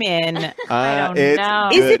it. I'm in. I don't know.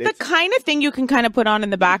 Is it the kind of thing you can kind of put on in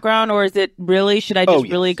the background, or is it really, should I just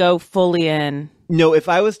really go fully in? No, if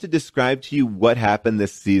I was to describe to you what happened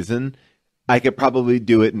this season, I could probably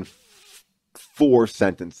do it in 4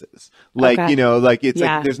 sentences. Like, Okay. like it's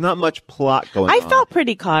like there's not much plot going on. I felt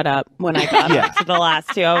pretty caught up when I got to the last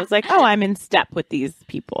 2. I was like, oh, I'm in step with these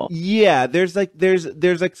people. Yeah, there's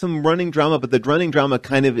like some running drama, but the running drama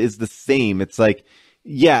kind of is the same. It's like,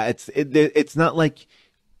 it's not like,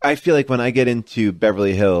 I feel like when I get into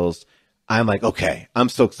Beverly Hills, I'm like, okay, I'm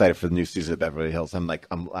so excited for the new season of Beverly Hills. I'm like,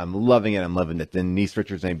 I'm loving it. I'm loving that Denise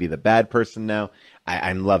Richards may be the bad person now.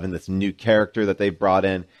 I'm loving this new character that they brought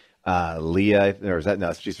in. Leah, or is that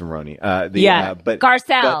no? She's from Roni. But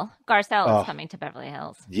Garcelle is coming to Beverly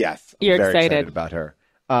Hills. Yes, You're very excited about her.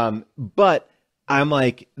 But I'm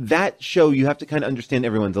like, that show, you have to kind of understand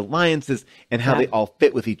everyone's alliances and how they all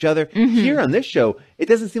fit with each other. Here on this show, it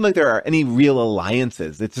doesn't seem like there are any real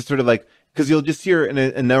alliances. It's just sort of like, because you'll just hear in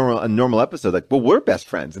a normal episode, like, well, we're best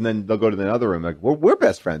friends. And then they'll go to the other room, like, well, we're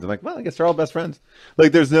best friends. I'm like, well, I guess they're all best friends.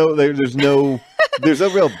 Like, there's no real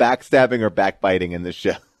backstabbing or backbiting in this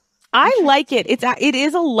show. I like it. It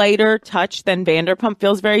is a lighter touch than Vanderpump.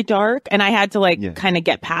 Feels very dark, and I had to kind of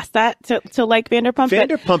get past that to like Vanderpump.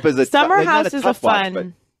 Vanderpump is Summer House is a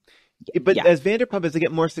fun. But as Vanderpump, as they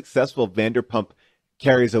get more successful, Vanderpump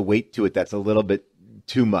carries a weight to it that's a little bit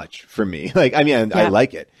too much for me. Like, I mean, I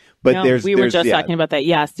like it, but we were just talking about that.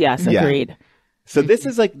 Yes, agreed. So this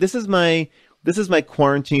is my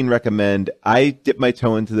quarantine recommend. I dipped my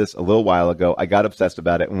toe into this a little while ago. I got obsessed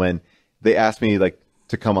about it, and when they asked me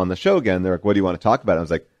to come on the show again, they're like, what do you want to talk about? I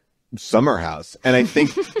was like, Summer House. And I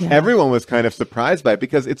think everyone was kind of surprised by it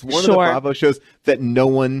because it's one of the Bravo shows that no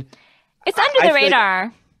one... It's under the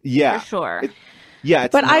radar. For sure.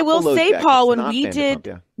 But I will say, Paul,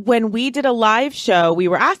 when we did a live show, we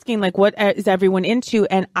were asking, like, what is everyone into?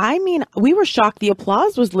 And I mean, we were shocked. The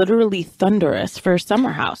applause was literally thunderous for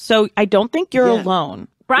Summer House. So I don't think you're alone.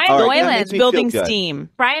 Brian Moylan's building steam.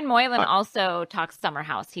 Brian Moylan also talks Summer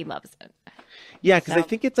House. He loves it. Yeah, because I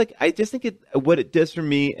think it's like, I just think what it does for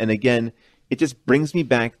me, and again, it just brings me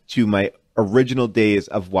back to my original days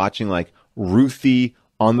of watching like Ruthie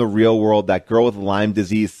on The Real World, that girl with Lyme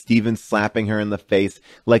disease, Steven slapping her in the face,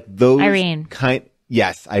 like those Irene.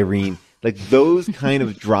 Irene, like those kind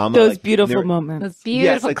of drama, those beautiful moments, those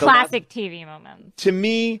beautiful classic TV moments. To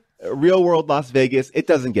me, Real World Las Vegas, it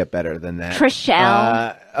doesn't get better than that.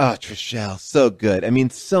 Trishelle. Trishelle, so good. I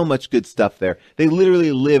mean, so much good stuff there. They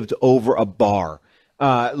literally lived over a bar.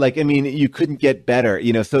 You couldn't get better,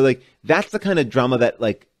 so like, that's the kind of drama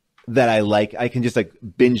that I like. I can just like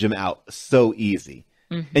binge them out so easy.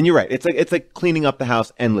 And you're right. It's like cleaning up the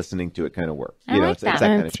house and listening to it kind of work. I like it's that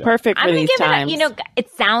kind of show. Perfect for these times.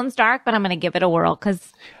 It sounds dark, but I'm going to give it a whirl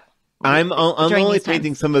because I'm only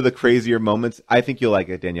painting some of the crazier moments. I think you'll like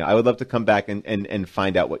it, Danielle. I would love to come back and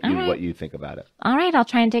find out what you think about it. All right, I'll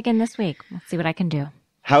try and dig in this week. Let's see what I can do.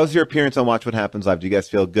 How's your appearance on Watch What Happens Live? Do you guys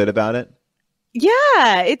feel good about it?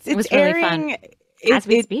 Yeah, it was airing really fun. As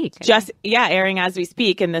we speak. Airing as we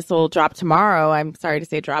speak, and this will drop tomorrow. I'm sorry to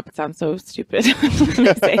say drop. It sounds so stupid to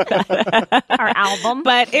say that. Our album.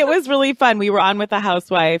 But it was really fun. We were on with a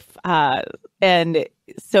housewife and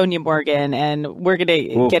Sonia Morgan, and we're going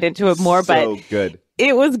to get into it more, but good.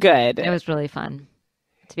 It was good. It was really fun.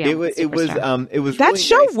 It was that really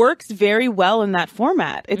show nice. Works very well in that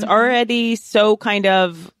format. It's already so kind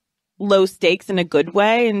of low stakes in a good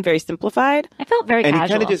way and very simplified. I felt very casual. And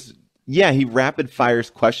he kind of just... Yeah, he rapid fires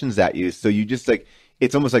questions at you. So you just like,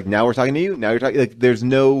 it's almost like, now we're talking to you. Now you're talking, like,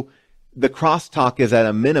 the crosstalk is at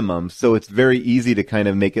a minimum. So it's very easy to kind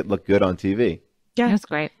of make it look good on TV. Yeah. It was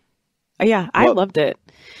great. Yeah, I loved it.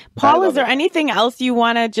 Paul, is there anything else you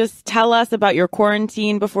want to just tell us about your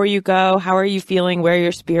quarantine before you go? How are you feeling? Where are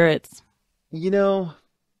your spirits? I'm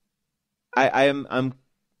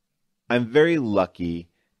very lucky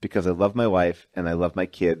because I love my wife and I love my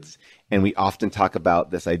kids. And we often talk about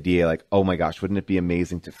this idea like, oh my gosh, wouldn't it be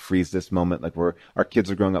amazing to freeze this moment? Like our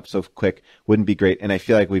kids are growing up so quick. Wouldn't it be great? And I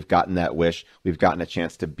feel like we've gotten that wish. We've gotten a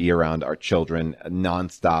chance to be around our children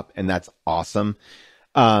nonstop. And that's awesome.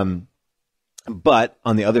 But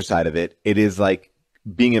on the other side of it, it is like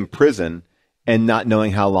being in prison and not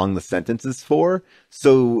knowing how long the sentence is for.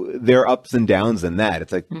 So there are ups and downs in that.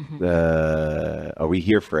 It's like, are we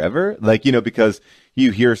here forever? Like, because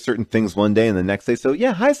you hear certain things one day and the next day. So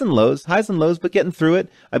yeah, highs and lows, but getting through it.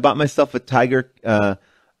 I bought myself a Tiger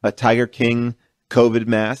King COVID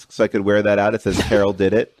mask so I could wear that out. It says Carol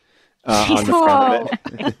did it on the front of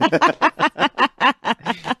it.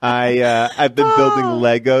 I've been building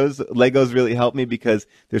Legos. Legos really help me because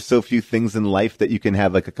there's so few things in life that you can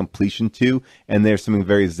have like a completion to. And there's something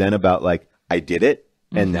very zen about like, I did it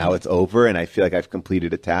and now it's over and I feel like I've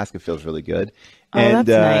completed a task. It feels really good. That's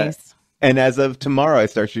nice. And as of tomorrow, I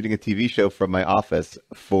start shooting a TV show from my office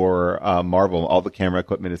for Marvel. All the camera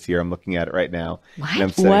equipment is here. I'm looking at it right now. What? And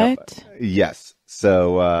I'm setting up. Yes.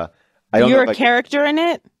 So I don't know. You're a character in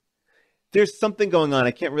it? There's something going on.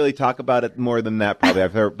 I can't really talk about it more than that. Probably I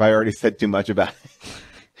already said too much about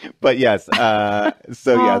it. But yes.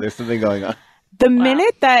 There's something going on. The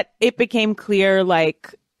minute that it became clear,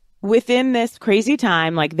 like within this crazy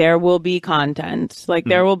time, like there will be content, like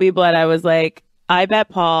there will be blood. I was like, I bet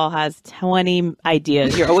Paul has 20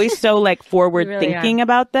 ideas. You're always so like forward thinking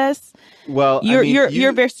about this. Well,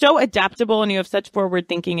 you're very so adaptable, and you have such forward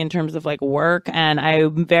thinking in terms of like work. And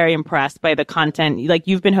I'm very impressed by the content. Like,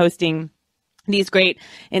 you've been hosting these great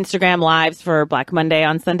Instagram lives for Black Monday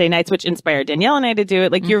on Sunday nights, which inspired Danielle and I to do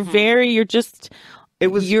it. Like, you're a visionary.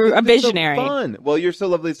 So fun. Well, you're so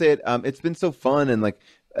lovely to say it. It's been so fun, and like,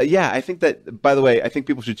 I think that, by the way, I think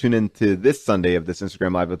people should tune into this Sunday of this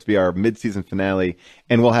Instagram Live. It'll be our mid-season finale,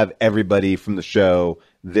 and we'll have everybody from the show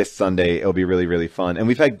this Sunday. It'll be really, really fun. And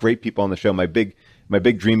we've had great people on the show. My big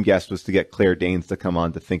dream guest was to get Claire Danes to come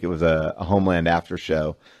on to think it was a Homeland after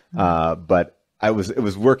show. But it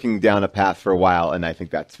was working down a path for a while, and I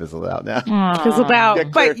think that's fizzled out now. Fizzled out.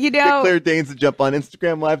 But, get Claire Danes to jump on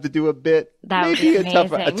Instagram Live to do a bit. That would be amazing.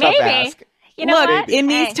 A tough ask. You know Look, what? in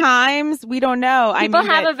these times, we don't know. People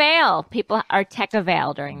have a veil. People are tech a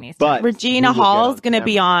veil during these times. But Regina Hall is going to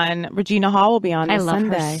be on. Regina Hall will be on this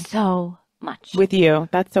Sunday. I love her so much. With you.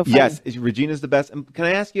 That's so fun. Yes, Regina's the best. Can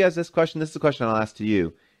I ask you guys this question? This is a question I'll ask to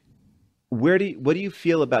you. What do you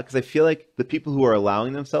feel about, because I feel like the people who are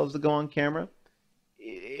allowing themselves to go on camera,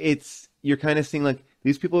 you're kind of seeing like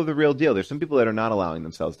these people are the real deal. There's some people that are not allowing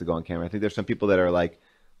themselves to go on camera. I think there's some people that are like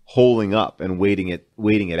holding up and waiting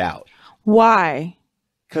it out. Why?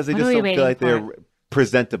 Because they just don't feel like they're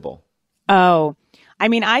presentable. Oh, I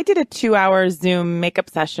mean, I did a 2-hour Zoom makeup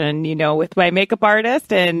session, with my makeup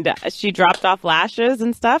artist, and she dropped off lashes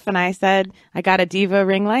and stuff. And I said, I got a diva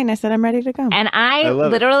ring light, and I said, I'm ready to go. And I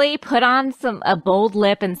literally put on a bold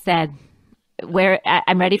lip and said,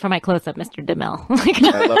 I'm ready for my close-up, Mr. DeMille.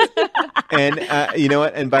 I love it. And you know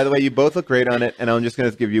what? And by the way, you both look great on it. And I'm just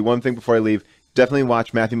going to give you one thing before I leave. Definitely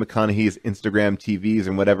watch Matthew McConaughey's Instagram TVs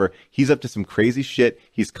and whatever. He's up to some crazy shit.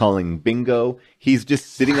 He's calling bingo. He's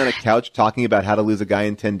just sitting on a couch talking about how to lose a guy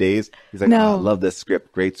in 10 days. He's like, I love this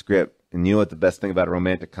script. Great script. And you know what the best thing about a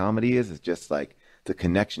romantic comedy is? It's just like the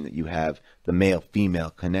connection that you have, the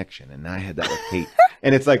male-female connection. And I had that with Kate.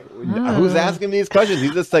 And it's like, who's asking these questions?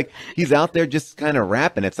 He's just like, he's out there just kind of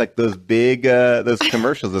rapping. It's like those big, those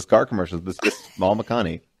commercials, those car commercials, but it's just small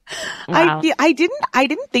McConaughey. Wow. I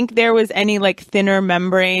didn't think there was any like thinner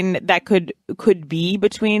membrane that could be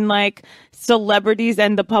between like celebrities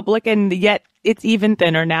and the public, and yet it's even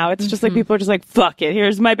thinner now. It's just like people are just like, fuck it,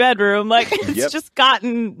 here's my bedroom. Like, it's just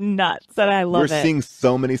gotten nuts, and I love it. We're seeing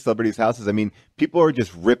so many celebrities' houses. I mean, people are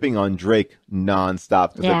just ripping on Drake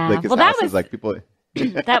nonstop. Yeah. Like his house is like people.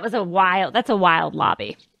 That's a wild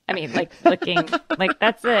lobby. I mean, like looking like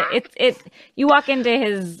you walk into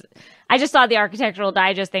his. I just saw the Architectural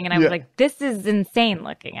Digest thing, and I was like, this is insane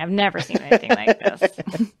looking. I've never seen anything like this.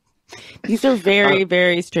 These are very,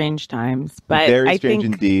 very strange times, but very strange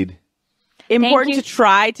indeed. Important to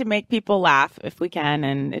try to make people laugh if we can,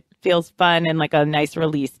 and it feels fun and like a nice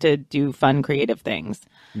release to do fun, creative things.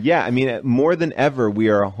 Yeah, I mean, more than ever, we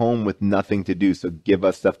are home with nothing to do, so give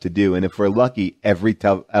us stuff to do. And if we're lucky, every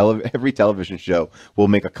television show will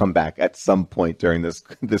make a comeback at some point during this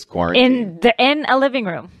quarantine. In a living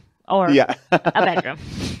room. Or a bedroom.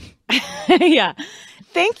 Yeah.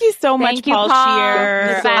 Thank you so much, Paul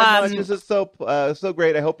Scheer. This is so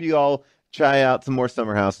great. I hope you all try out some more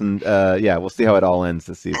Summer House, and we'll see how it all ends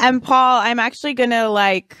this season. And Paul, I'm actually gonna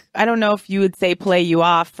I don't know if you would say play you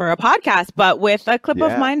off for a podcast, but with a clip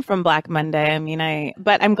of mine from Black Monday. I mean,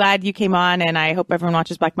 but I'm glad you came on, and I hope everyone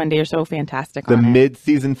watches Black Monday. You're so fantastic. The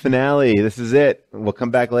mid-season finale. This is it. We'll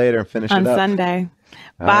come back later and finish on it up Sunday.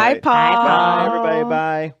 All Bye, right. Paul. Bye, everybody.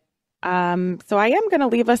 Bye. So I am going to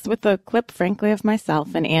leave us with a clip, frankly, of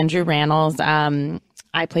myself and Andrew Rannells.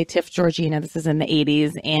 I play Tiff Georgina. This is in the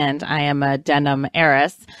 80s, and I am a denim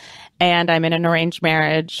heiress. And I'm in an arranged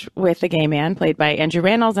marriage with a gay man played by Andrew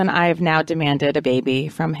Rannells, and I've now demanded a baby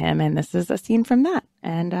from him. And this is a scene from that.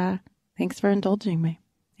 And thanks for indulging me.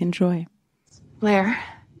 Enjoy. Blair,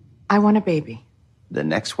 I want a baby. The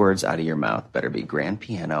next words out of your mouth better be grand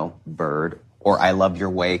piano, bird, or I love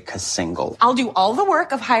your way, 'cause single. I'll do all the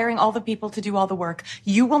work of hiring all the people to do all the work.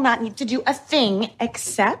 You will not need to do a thing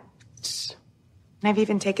except... And I've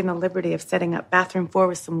even taken the liberty of setting up bathroom 4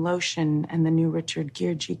 with some lotion and the new Richard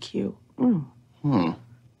Gere GQ. No,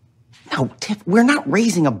 Tiff, we're not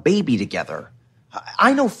raising a baby together.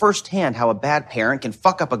 I know firsthand how a bad parent can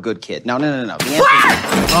fuck up a good kid. No. The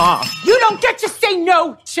answer is... You don't get to say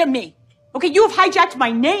no to me. Okay, you have hijacked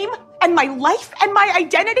my name and my life and my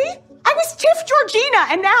identity. I was Tiff Georgina,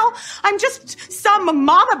 and now I'm just some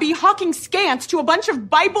mama bee hawking scants to a bunch of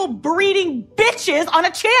Bible-breeding bitches on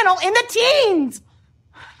a channel in the teens.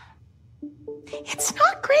 It's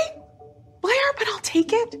not great, Blair, but I'll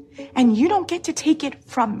take it, and you don't get to take it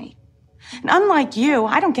from me. And unlike you,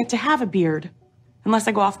 I don't get to have a beard unless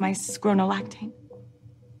I go off my scronolactane.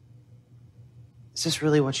 Is this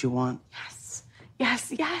really what you want?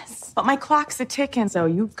 Yes. But my clock's a ticking, so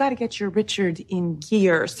you've got to get your Richard in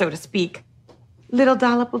gear, so to speak. Little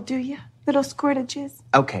dollop will do you. Little squirtages.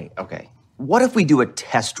 Okay. What if we do a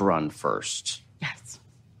test run first? Yes.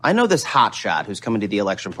 I know this hotshot who's coming to the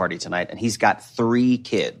election party tonight, and he's got 3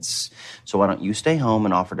 kids. So why don't you stay home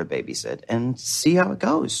and offer to babysit and see how it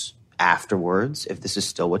goes? Afterwards, if this is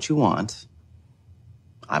still what you want,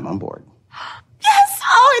 I'm on board. Yes!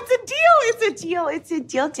 Oh, it's a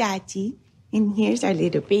deal, Daddy. And here's our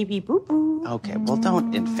little baby boo-boo. Okay, well,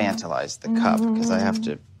 don't infantilize the cup, because I have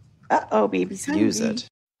to Uh-oh, baby's hungry. use it.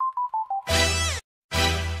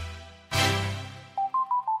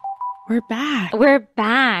 We're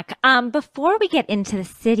back. Before we get into the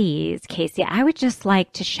cities, Casey, I would just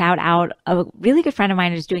like to shout out a really good friend of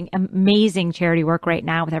mine who's doing amazing charity work right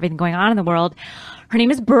now with everything going on in the world. Her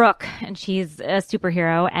name is Brooke, and she's a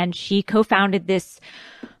superhero, and she co-founded this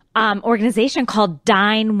organization called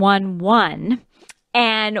 911.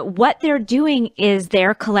 And what they're doing is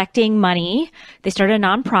they're collecting money. They started a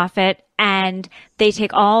nonprofit, and they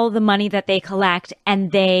take all the money that they collect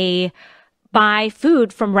and they buy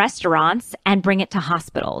food from restaurants and bring it to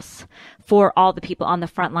hospitals for all the people on the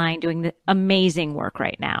front line doing the amazing work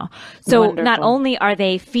right now. So Wonderful. Not only are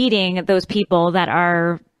they feeding those people that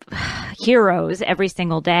are heroes every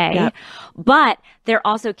single day, Yep. but they're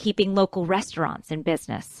also keeping local restaurants in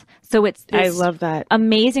business. So it's I this love that.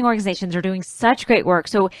 amazing organizations are doing such great work.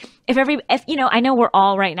 So if you know, I know we're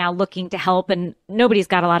all right now looking to help, and nobody's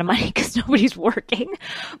got a lot of money because nobody's working.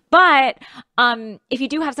 But if you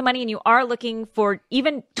do have some money and you are looking for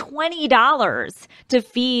even $20 to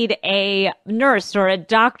feed a nurse or a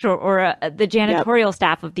doctor or the janitorial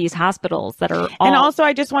staff of these hospitals that are all. And also,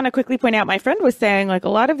 I just want to quickly point out, my friend was saying, like, a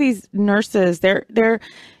lot of these nurses,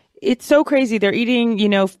 it's so crazy. They're eating,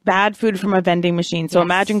 bad food from a vending machine. So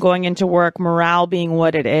imagine going into work, morale being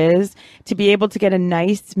what it is, to be able to get a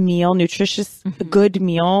nice meal, nutritious, good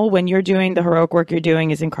meal when you're doing the heroic work you're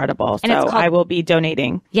doing is incredible. And so I will be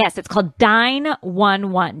donating. Yes, it's called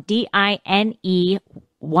Dine11,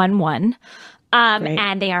 DINE11.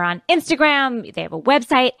 And they are on Instagram. They have a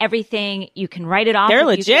website, everything. You can write it off. They're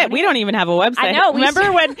legit. We don't even have a website. I know. Remember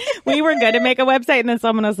when we were going to make a website and then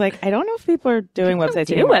someone was like, I don't know if people are doing websites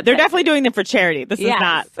anymore. They're definitely doing them for charity. This is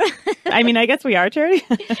not. I mean, I guess we are charity.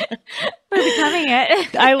 We're becoming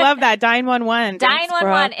it. I love that. Dine11.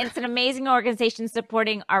 Dine11. It's an amazing organization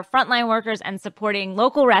supporting our frontline workers and supporting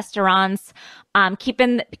local restaurants,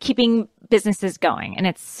 keeping businesses going. And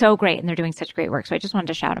it's so great. And they're doing such great work. So I just wanted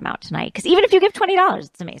to shout them out tonight. Because even if you give $20,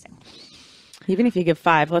 it's amazing. Even if you give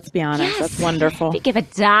 $5, let's be honest. That's wonderful. If you give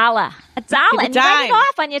 $1, and write it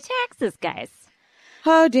off on your taxes, guys.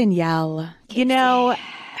 Oh, Danielle.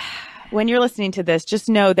 When you're listening to this, just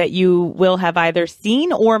know that you will have either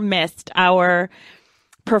seen or missed our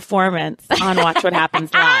performance on Watch What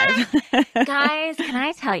Happens Live. Guys, can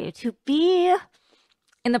I tell you, to be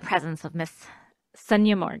in the presence of Miss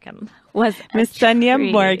Sonia Morgan was Miss Sonia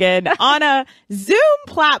Morgan on a Zoom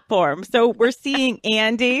platform. So we're seeing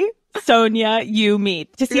Andy, Sonia, you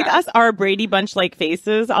meet. To see us, our Brady Bunch-like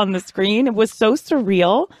faces on the screen, it was so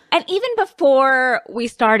surreal. And even before we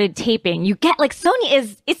started taping, you get, Sonia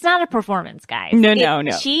it's not a performance, guys. No.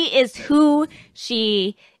 She is who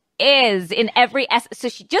she is in every so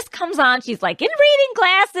she just comes on, she's like in reading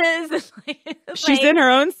classes. She's in her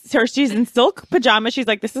own, she's in silk pajamas. She's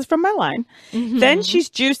like, this is from my line. Mm-hmm. Then she's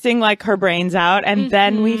juicing like her brains out. And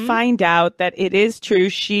then we find out that it is true.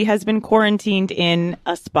 She has been quarantined in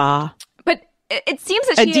a spa. But it seems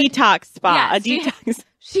that detox spa. Detox.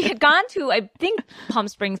 She had gone to, I think, Palm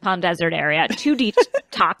Springs, Palm Desert area to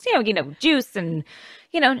detox, juice and,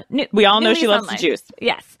 we all know she loves to juice.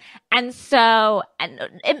 Yes. And so, and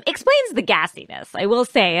it explains the gassiness. I will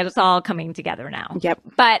say it's all coming together now. Yep.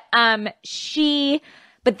 But,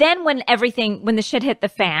 but then when the shit hit the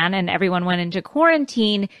fan and everyone went into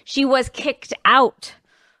quarantine, she was kicked out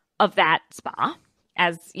of that spa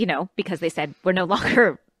because they said we're no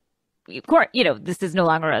longer, this is no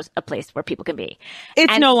longer a place where people can be.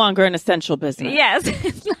 It's no longer an essential business. Yes.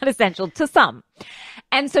 It's not essential to some.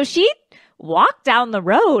 And so she walked down the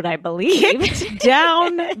road, I believe. Kicked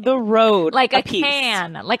down the road. Like a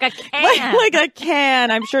can. Like a can.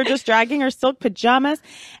 I'm sure just dragging her silk pajamas.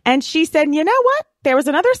 And she said, you know what? There was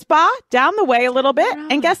another spa down the way a little bit.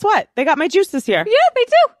 And guess what? They got my juice this year. Yeah, they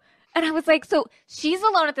do. And I was like, so she's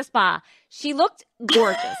alone at the spa. She looked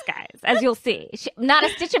gorgeous, guys, as you'll see. Not a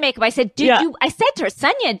stitch of makeup. I said, I said to her,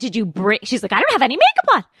 Sonia, did you bring, she's like, I don't have any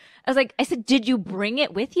makeup on. I said, did you bring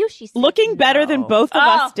it with you? She said, looking better than both of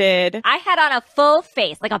us did. I had on a full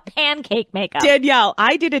face, like a pancake makeup. Danielle,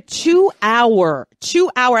 I did a 2 hour,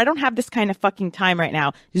 I don't have this kind of fucking time right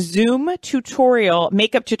now, Zoom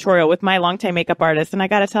makeup tutorial with my longtime makeup artist. And I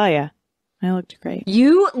got to tell you, I looked great.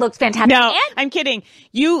 You looked fantastic. No, I'm kidding.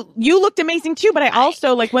 You looked amazing too, but I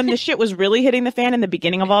also, like, when the shit was really hitting the fan in the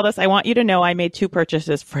beginning of all this, I want you to know I made 2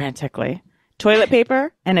 purchases frantically. Toilet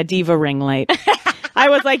paper and a Diva ring light. I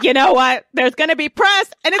was like, you know what? There's going to be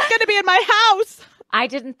press and it's going to be in my house. I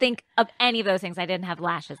didn't think of any of those things. I didn't have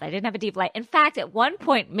lashes. I didn't have a deep light. In fact, at one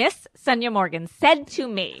point, Miss Sonia Morgan said to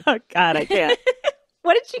me, oh God, I can't.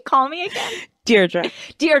 What did she call me again? Deirdre.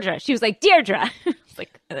 She was like, Deirdre. I was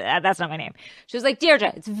like, that's not my name. She was like,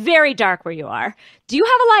 Deirdre, it's very dark where you are. Do you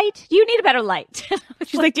have a light? Do you need a better light?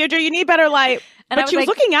 She's like, Deirdre, you need better light. But she was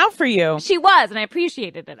looking out for you. She was, and I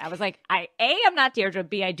appreciated it. I was like, I'm not Deirdre.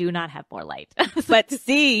 B, I do not have more light. But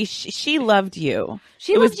C, she loved you.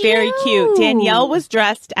 It was very cute. Danielle was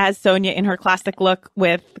dressed as Sonia in her classic look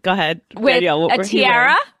with, go ahead, with Danielle, a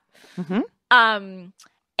tiara,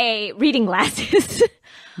 a reading glasses,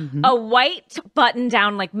 a white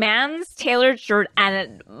button-down, like man's tailored shirt,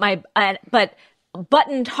 and but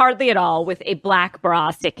buttoned hardly at all with a black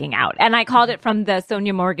bra sticking out. And I called it from the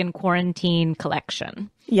Sonia Morgan quarantine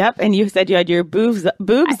collection. Yep. And you said you had your boobs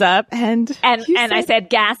up and I said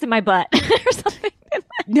gas in my butt or something.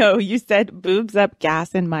 No, you said boobs up,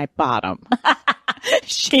 gas in my bottom.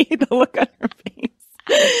 The look on her face.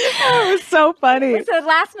 It was so funny. It was a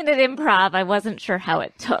last minute improv. I wasn't sure how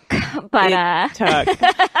it took, but it took.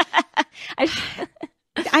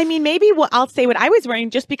 I mean, maybe I'll say what I was wearing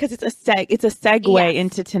just because it's a segue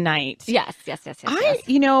into tonight. Yes.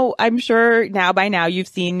 I'm sure by now you've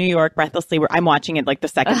seen New York Breathlessly, where I'm watching it like the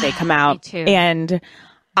second they come out. Me too. And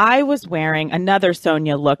I was wearing another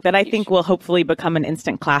Sonia look that I think will hopefully become an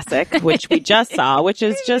instant classic, which we just saw, which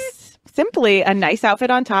is just simply a nice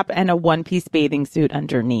outfit on top and a one-piece bathing suit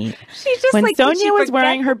underneath. When Sonia was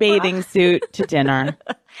wearing her bathing suit to dinner,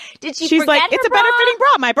 she's like, it's a better fitting bra.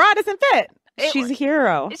 My bra doesn't fit. She's a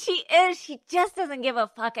hero. She is. She just doesn't give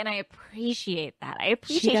a fuck, and I appreciate that.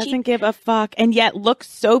 She doesn't give a fuck, and yet looks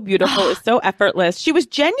so beautiful, is so effortless. She was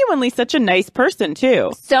genuinely such a nice person,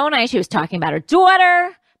 too. So nice. She was talking about her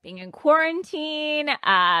daughter being in quarantine.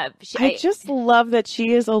 I just love that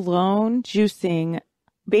she is alone, juicing,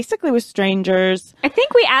 basically with strangers. I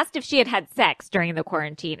think we asked if she had sex during the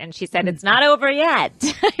quarantine, and she said it's not over yet.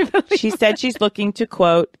 She said she's looking to,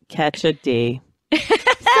 quote, catch a D.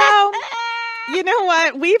 So... You know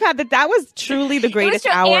what? We've had that was truly the greatest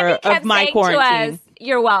hour of my quarantine. To us,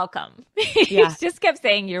 you're welcome. He just kept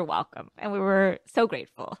saying you're welcome. And we were so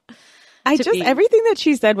grateful. Everything that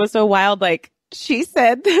she said was so wild. Like she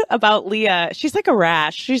said about Leah, she's like a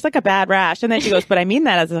rash. She's like a bad rash. And then she goes, but I mean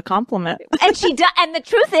that as a compliment. And she does. And the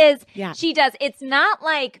truth is, she does. It's not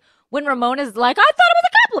like when Ramona's like, I thought it was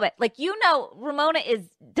a compliment. Like, Ramona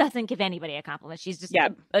doesn't give anybody a compliment. She's just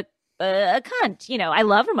a cunt. I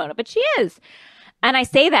love Ramona, but she is. And I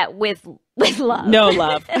say that with love. No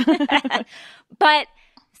love. But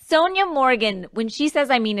Sonia Morgan, when she says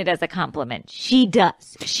I mean it as a compliment, she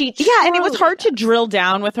does. And it was hard to drill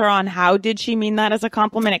down with her on how did she mean that as a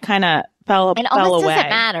compliment. It kind of fell away. It almost doesn't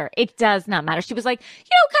matter. It does not matter. She was like, kind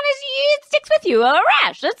of, it sticks with you, a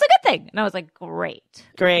rash. That's a good thing. And I was like, great.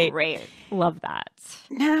 Love that.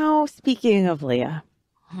 Now, speaking of Leah.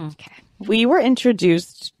 Okay. We were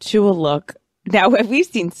introduced to a look. Now, we've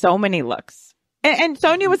seen so many looks. And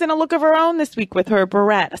Sonia was in a look of her own this week with her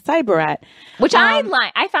barrette, a side barrette. Which I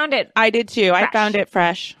like. I found it I did too. Fresh. I found it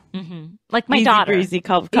fresh. Mm-hmm. Like my daughter. Easy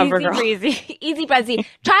breezy cover girl. Easy breezy.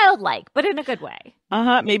 Childlike, but in a good way.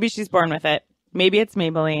 Maybe she's born with it. Maybe it's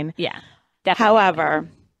Maybelline. Yeah, definitely. However,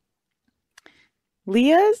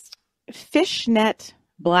 Leah's fishnet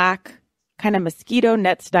black kind of mosquito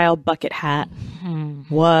net style bucket hat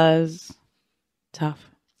was tough.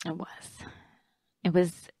 It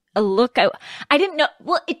was a look I didn't know.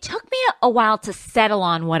 Well, it took me a while to settle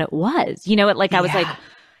on what it was. I was like,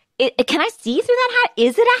 can I see through that hat?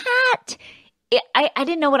 Is it a hat? I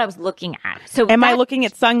didn't know what I was looking at. So am I looking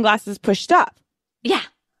at sunglasses pushed up? Yeah.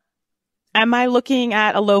 Am I looking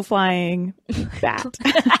at a low-flying bat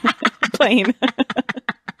plane?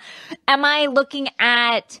 Am I looking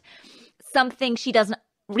at something she doesn't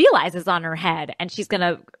realize is on her head, and she's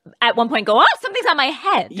gonna at one point go, oh, something's on my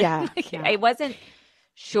head. Yeah. It wasn't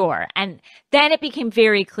Sure. And then it became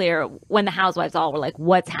very clear when the housewives all were like,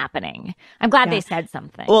 what's happening? I'm glad they said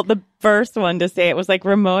something. Well, the first one to say it was like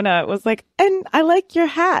Ramona was like, and I like your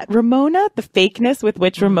hat. Ramona, the fakeness with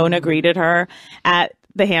which Ramona greeted her at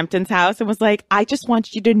the Hamptons house and was like, I just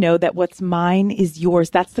want you to know that what's mine is yours.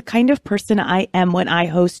 That's the kind of person I am when I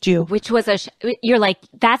host you. Which was you're like,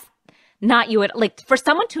 that's not you. Like, for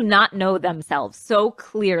someone to not know themselves so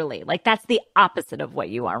clearly, like, that's the opposite of what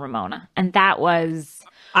you are, Ramona. And that was...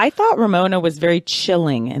 I thought Ramona was very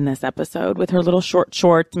chilling in this episode with her little short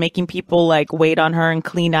shorts, making people like wait on her and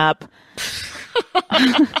clean up.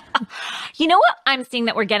 You know what I'm seeing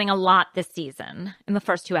that we're getting a lot this season in the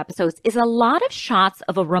first 2 episodes is a lot of shots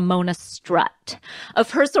of a Ramona strut,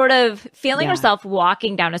 of her sort of feeling herself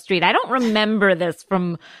walking down a street. I don't remember this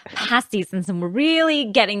from past seasons, and we're really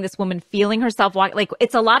getting this woman feeling herself walk. Like,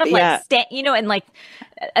 it's a lot of like, in like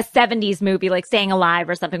a 70s movie, like Staying Alive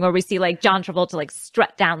or something, where we see like John Travolta like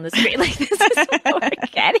strut down the street. Like, this is what we're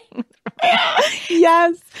getting.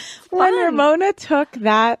 Yes. When Ramona took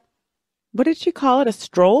that, what did she call it? A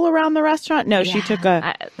stroll around the restaurant? No, she took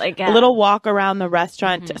a little walk around the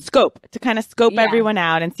restaurant to kind of scope everyone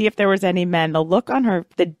out and see if there was any men. The look on her,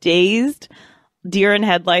 the dazed deer in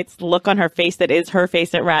headlights look on her face that is her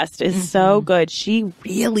face at rest is so good. She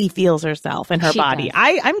really feels herself in her body.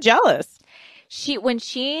 Does. I'm jealous. She'll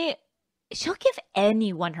give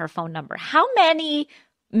anyone her phone number. How many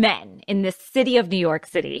men in this city of New York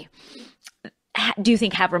City do you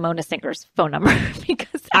think have Ramona Singer's phone number?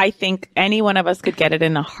 Because I think any one of us could get it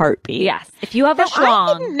in a heartbeat. Yes. If you have a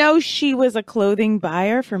schlong. I didn't know she was a clothing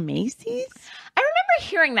buyer for Macy's. I remember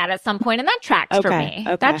hearing that at some point, and that tracks for me.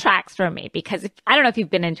 Okay. That tracks for me because I don't know if you've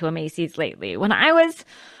been into a Macy's lately. When I was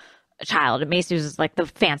a child, Macy's was like the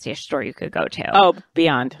fanciest store you could go to. Oh,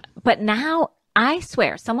 beyond. But now, I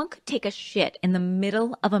swear, someone could take a shit in the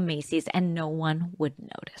middle of a Macy's and no one would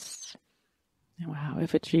notice. Wow,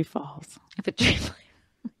 if a tree falls.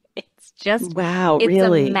 It's just, wow, it's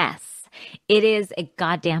really? a mess. It is a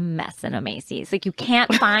goddamn mess in a Macy's. Like, you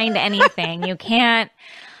can't find anything. You can't,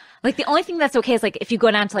 like, the only thing that's okay is, like, if you go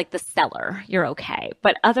down to, like, the cellar, you're okay.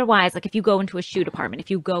 But otherwise, like, if you go into a shoe department, if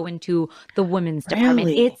you go into the women's department,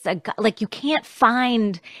 it's like, you can't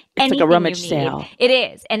find anything. It's like a rummage sale. It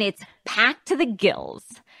is. And it's packed to the gills.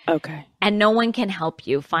 Okay. And no one can help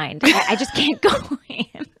you find. I just can't go in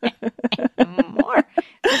anymore.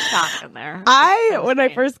 There's not in there. When I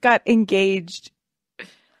first got engaged,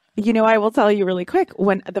 I will tell you really quick,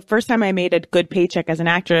 when the first time I made a good paycheck as an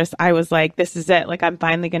actress, I was like, this is it. Like, I'm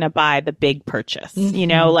finally going to buy the big purchase.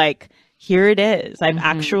 Like, here it is. I've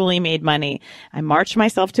actually made money. I marched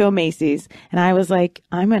myself to a Macy's and I was like,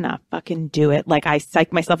 I'm going to fucking do it. Like, I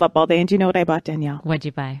psyched myself up all day. And do you know what I bought, Danielle? What'd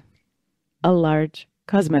you buy? A large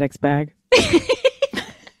cosmetics bag.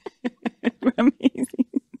 Amazing.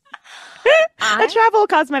 A travel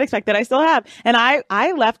cosmetics bag that I still have. And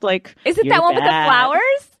I left like, is it that one with the flowers?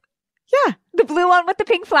 Yeah. The blue one with the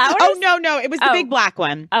pink flowers? Oh, no. It was the big black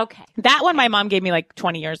one. Okay. That one my mom gave me like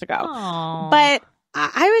 20 years ago. Aww. But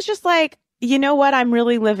I was just like, you know what? I'm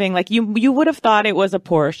really living. Like, you would have thought it was a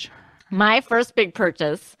Porsche. My first big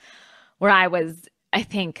purchase where I was, I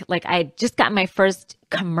think, like, I just got my first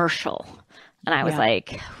commercial. And I was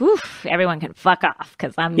like, whew, everyone can fuck off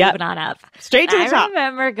because I'm moving on up. Straight to the top. I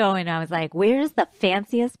remember going, I was like, where's the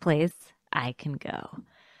fanciest place I can go?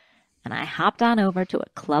 And I hopped on over to a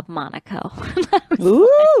Club Monaco. Ooh.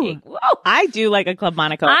 Like, whoa. I do like a Club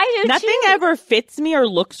Monaco. I do Nothing too. ever fits me or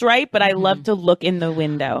looks right, but I love to look in the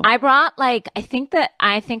window. I brought I think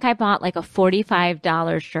I bought like a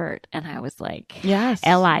 $45 shirt and I was like, yes.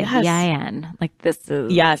 LIVIN. Like, this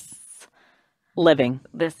is. Yes. Living.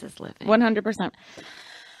 This is living. 100%.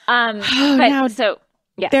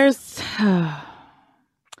 There's,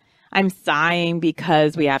 I'm sighing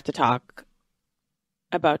because we have to talk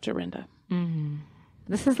about Dorinda. Mm-hmm.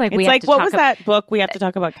 This is like, what was that book? We have to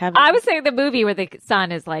talk about Kevin. I was saying the movie where the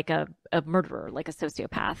son is like a murderer, like a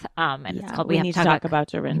sociopath. And it's called We Need to Talk About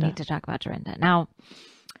Dorinda. We Need to Talk About Dorinda. Now,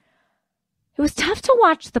 it was tough to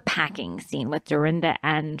watch the packing scene with Dorinda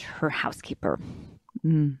and her housekeeper.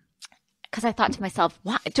 Because I thought to myself,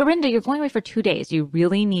 wow, Dorinda, you're going away for 2 days. You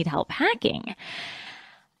really need help packing.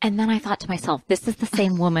 And then I thought to myself, this is the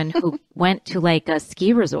same woman who went to like a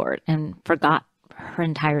ski resort and forgot her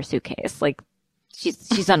entire suitcase. Like,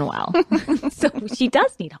 she's unwell. So she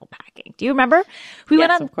does need help packing. Do you remember? We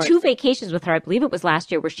went on 2 vacations with her. I believe it was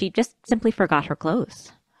last year where she just simply forgot her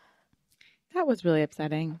clothes. That was really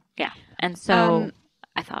upsetting. Yeah. And so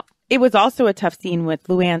I thought. It was also a tough scene with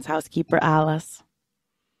Luann's housekeeper, Alice.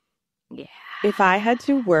 Yeah. If I had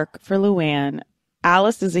to work for Luann,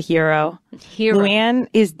 Alice is a hero. Luann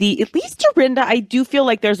is at least Dorinda. I do feel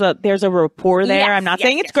like there's a rapport there. Yes, I'm not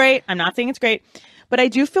saying it's great. I'm not saying it's great. But I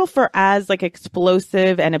do feel for as like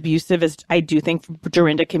explosive and abusive as I do think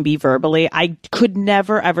Dorinda can be verbally, I could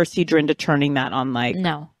never ever see Dorinda turning that on like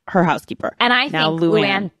her housekeeper. And I think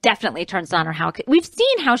Luann definitely turns on her housekeeper. We've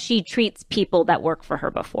seen how she treats people that work for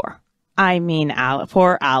her before. I mean,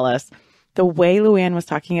 poor Alice. The way Luann was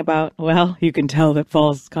talking about, well, you can tell that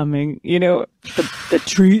fall's coming. You know, the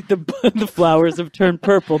tree, the flowers have turned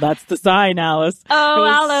purple. That's the sign, Alice. Oh,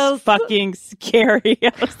 Alice. Fucking scary.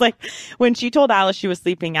 I was like, when she told Alice she was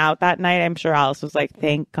sleeping out that night, I'm sure Alice was like,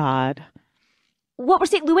 thank God. What we're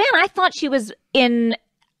saying, Luann, I thought she was in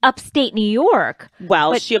upstate New York.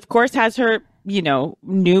 Well, she, of course, has her,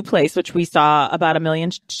 new place, which we saw about 1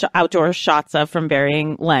 million outdoor shots of from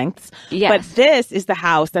varying lengths. Yes. But this is the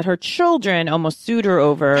house that her children almost sued her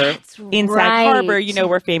over in Sag Harbor,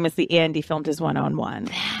 where famously Andy filmed his one-on-one.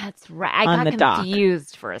 That's right. I got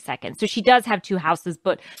confused for a second. So she does have two houses,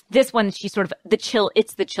 but this one, she sort of,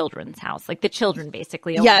 it's the children's house. Like the children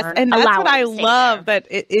basically own Yes, her, and that's what I love, there.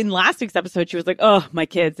 that in last week's episode, she was like, oh, my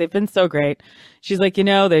kids, they've been so great. She's like,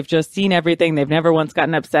 they've just seen everything. They've never once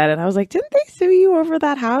gotten upset. And I was like, didn't they sue you over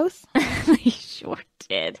that house? They sure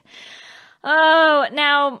did. Oh,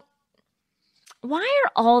 now, why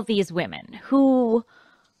are all these women who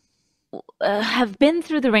have been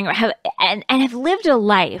through the ringer and have lived a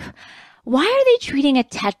life, why are they treating a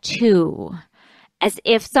tattoo as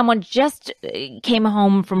if someone just came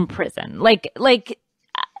home from prison? Like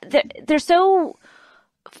they're so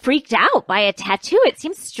freaked out by a tattoo. It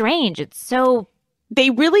seems strange. It's so... They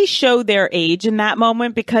really show their age in that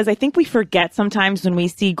moment, because I think we forget sometimes when we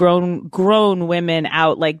see grown women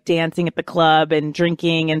out like dancing at the club and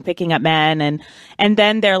drinking and picking up men, and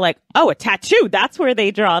then they're like, oh, a tattoo, that's where they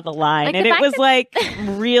draw the line. Like, and it was like,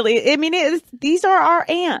 really, I mean, these are our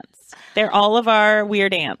aunts. They're all of our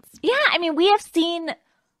weird aunts. Yeah, I mean, we have seen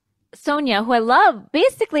Sonia, who I love,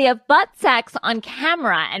 basically have butt sex on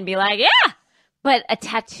camera and be like, yeah. But a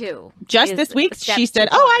tattoo. Just this week, she said,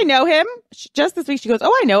 oh, I know him. Just this week, she goes,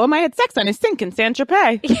 oh, I know him. I had sex on his sink in San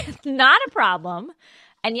Tropez. Not a problem.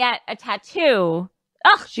 And yet a tattoo,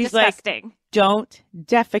 oh, she's disgusting. Like, don't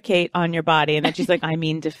defecate on your body. And then she's like, I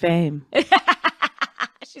mean defame.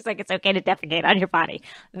 She's like, it's okay to defecate on your body.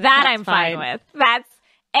 That's I'm fine with. That's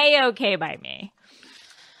A-okay by me.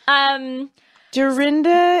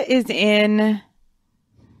 Dorinda is in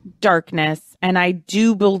darkness. And I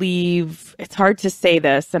do believe, it's hard to say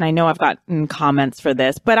this, and I know I've gotten comments for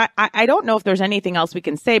this, but I don't know if there's anything else we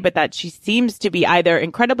can say, but that she seems to be either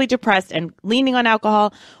incredibly depressed and leaning on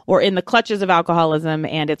alcohol, or in the clutches of alcoholism,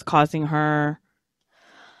 and it's causing her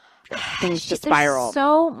things to spiral. There's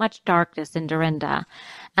so much darkness in Dorinda.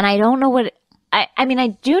 And I don't know what, I mean, I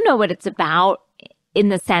do know what it's about, in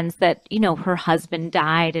the sense that, her husband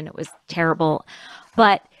died and it was terrible,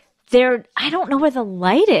 but I don't know where the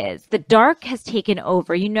light is. The dark has taken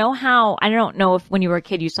over. You know how, I don't know if when you were a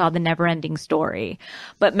kid you saw the Never Ending Story,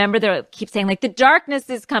 but remember they keep saying like the darkness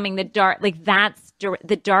is coming, the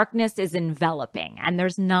darkness is enveloping, and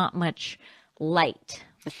there's not much light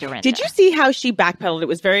with Dorinda. Did you see how she backpedaled? It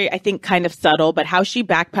was very, I think, kind of subtle, but how she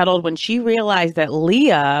backpedaled when she realized that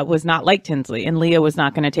Leah was not like Tinsley and Leah was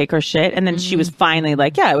not going to take her shit. And then she was finally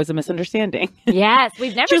like, yeah, it was a misunderstanding. Yes,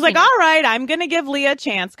 we've never She was like, all right, I'm going to give Leah a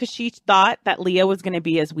chance, because she thought that Leah was going to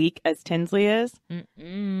be as weak as Tinsley is.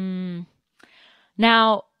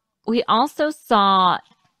 Now, we also saw,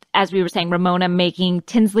 as we were saying, Ramona making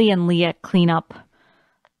Tinsley and Leah clean up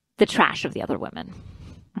the trash of the other women.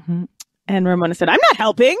 Mm-hmm. And Ramona said, I'm not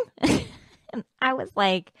helping. And I was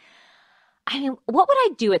like, I mean, what would I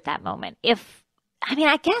do at that moment?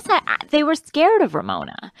 I guess they were scared of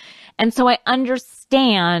Ramona. And so I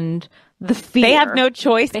understand the fear. They have no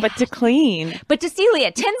choice but to clean. But to see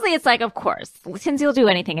Leah, Tinsley, it's like, of course, Tinsley will do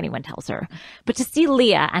anything anyone tells her. But to see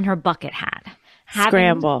Leah and her bucket hat.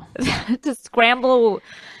 Scramble. To scramble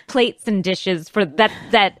plates and dishes for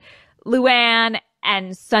that Luann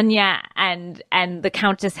and Sonia and the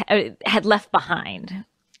Countess had left behind.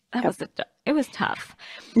 It was tough.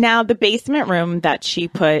 Now, the basement room that she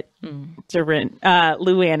put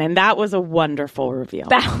Luann in, that was a wonderful reveal.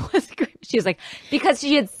 That was great. She was like, because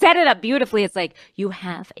she had set it up beautifully. It's like, you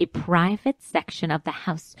have a private section of the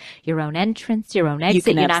house, your own entrance, your own exit.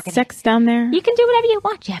 You can have sex down there. You can do whatever you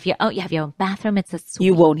want. You have your own bathroom. It's a suite.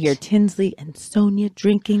 You won't hear Tinsley and Sonia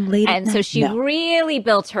drinking late at night. And so she really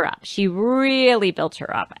built her up.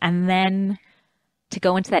 And then to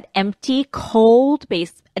go into that empty, cold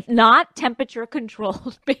base, not temperature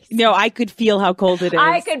controlled base. No, I could feel how cold it is.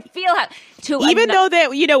 I could feel how even though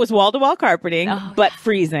that it was wall to wall carpeting, but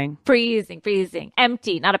freezing, freezing,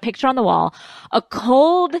 empty, not a picture on the wall, a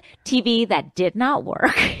cold TV that did not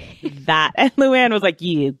work. That and Luann was like,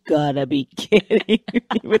 "You gotta be kidding me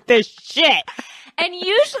with this shit." And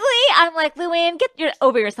usually I'm like, Luann,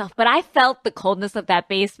 over yourself. But I felt the coldness of that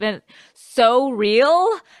basement so real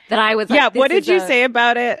that I was like, yeah. What did you say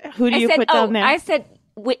about it? Who do you put down there? I said,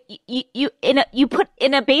 you put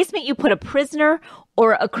in a basement, you put a prisoner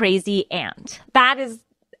or a crazy aunt. That is,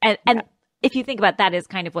 and if you think about it, that is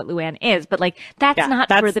kind of what Luann is. But like, that's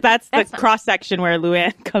the cross section where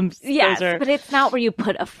Luann comes. Yes, but it's not where you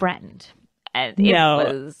put a friend. And it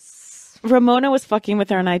was. Ramona was fucking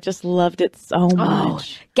with her, and I just loved it so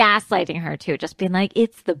much. Gaslighting her, too. Just being like,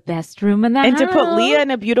 it's the best room in the house. And to put Leah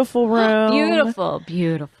in a beautiful room.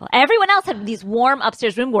 Beautiful. Everyone else had these warm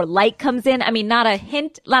upstairs room where light comes in. I mean, not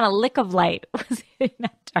a lick of light was in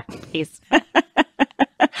that dark basement.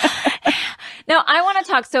 Now, I want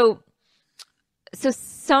to talk. So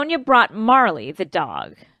Sonia brought Marley, the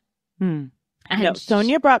dog. No,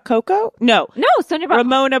 Sonia brought Coco? No, Sonia brought...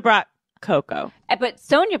 Ramona brought Coco. But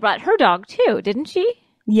Sonia brought her dog too, didn't she?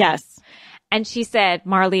 Yes. And she said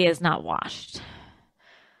Marley is not washed.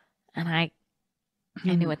 And I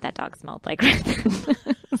knew what that dog smelled like.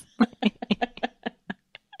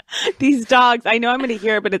 These dogs, I know I'm going to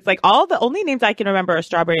hear, but it's like the only names I can remember are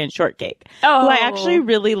Strawberry and Shortcake. Oh. I actually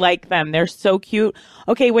really like them. They're so cute.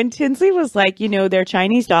 Okay, when Tinsley was like, they're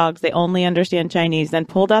Chinese dogs, they only understand Chinese, then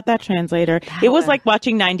pulled out that translator. It was like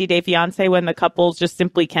watching 90 Day Fiancé when the couples just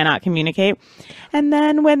simply cannot communicate. And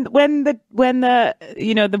then when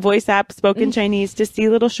the voice app spoke in Chinese, to see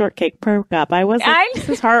little Shortcake perk up, I was like, this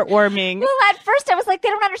is heartwarming. Well, at first I was like, they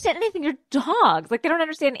don't understand anything. They're dogs. Like, they don't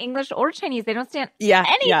understand English or Chinese. They don't understand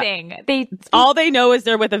anything. Yeah. All they know is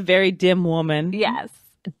they're with a very dim woman. Yes,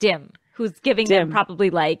 dim, who's giving them probably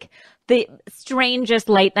like the strangest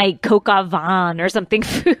late night coca van or something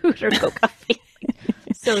food or coca.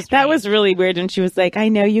 So strange. That was really weird. And she was like, I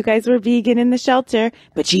know you guys were vegan in the shelter,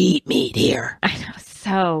 but you eat meat here. I know.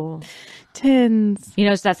 So Tins.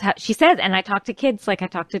 That's how she says. And I talk to kids like I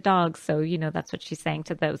talk to dogs. So, that's what she's saying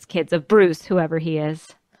to those kids of Bruce, whoever he is.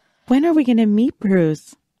 When are we going to meet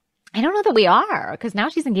Bruce? I don't know that we are, because now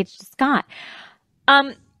she's engaged to Scott.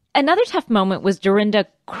 Another tough moment was Dorinda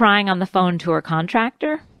crying on the phone to her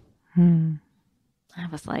contractor. I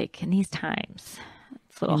was like, in these times,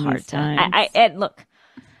 it's a little hard to. And look,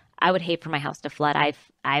 I would hate for my house to flood.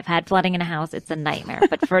 I've had flooding in a house; it's a nightmare.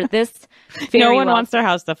 But for this, no one wants their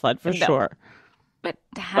house to flood for sure. But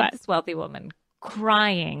to have this wealthy woman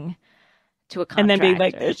crying to a contractor. And then being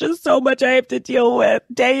like, there's just so much I have to deal with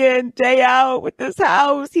day in, day out with this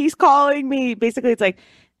house. He's calling me. Basically, it's like,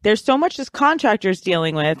 there's so much this contractor's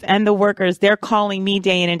dealing with and the workers, they're calling me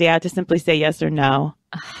day in and day out to simply say yes or no.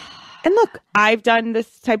 And look, I've done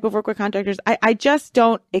this type of work with contractors. I just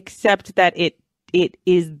don't accept that it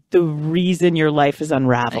is the reason your life is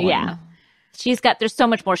unraveling. Yeah. There's so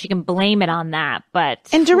much more. She can blame it on that, but.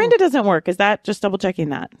 And Dorinda doesn't work. Is that just double checking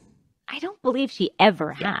that? I don't believe she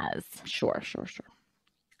ever has. Sure.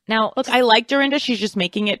 Now, look, I like Dorinda. She's just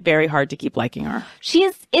making it very hard to keep liking her.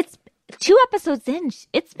 It's 2 episodes in.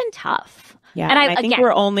 It's been tough. Yeah. And I think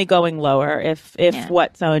we're only going lower if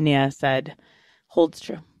what Sonia said holds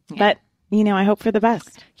true. Yeah. But, I hope for the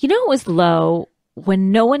best. It was low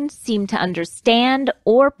when no one seemed to understand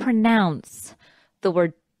or pronounce the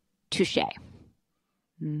word touche.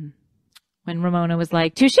 When Ramona was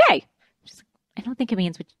like, touche. She's like, I don't think it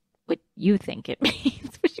means what you think it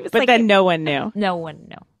means. But then no one knew. No one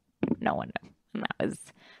knew. And that was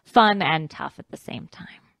fun and tough at the same time.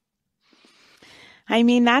 I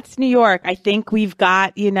mean, that's New York. I think we've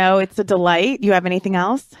got, it's a delight. You have anything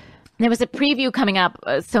else? There was a preview coming up.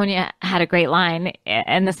 Sonia had a great line,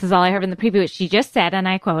 and this is all I heard in the preview. She just said, and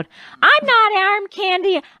I quote, "I'm not arm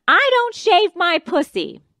candy. I don't shave my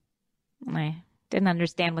pussy." And I didn't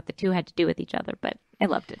understand what the two had to do with each other, but I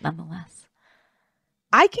loved it nonetheless.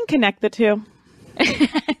 I can connect the two.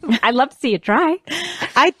 I'd love to see you try.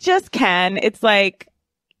 I just can. It's like,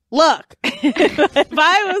 look, if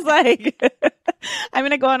I was like, I'm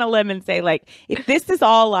going to go on a limb and say, like, if this is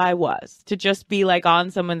all I was, to just be like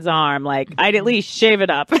on someone's arm, like, I'd at least shave it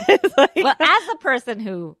up. Like, well, as a person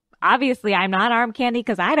who, obviously I'm not arm candy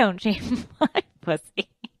because I don't shave my pussy.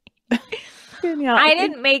 I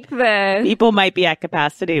didn't make the... People might be at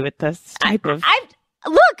capacity with this type of...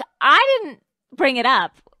 Look, I didn't bring it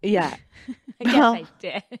up. Yeah. I guess I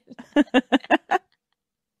did.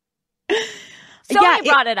 Sonia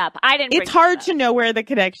brought it up. I didn't. It's hard to know where the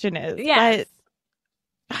connection is. Yes.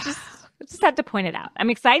 I just had to point it out. I'm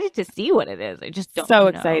excited to see what it is. I just don't So know.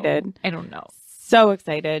 excited. I don't know. So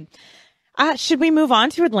excited. Should we move on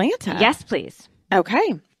to Atlanta? Yes, please.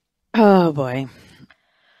 Okay. Oh, boy.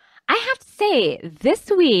 I have to say, this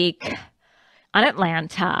week on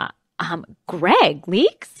Atlanta, Greg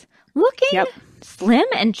Leaks looking slim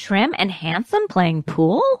and trim and handsome playing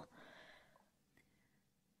pool.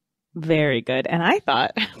 Very good. And I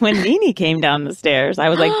thought when Nene came down the stairs, I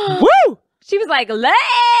was like, woo! She was like, legs!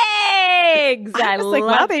 I was like,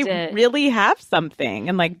 wow, they really have something.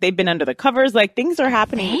 And like, they've been under the covers. Like, things are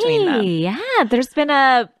happening between them. Yeah, there's been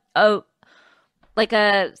there's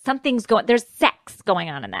sex going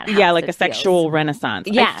on in that house. Yeah, like a sexual renaissance.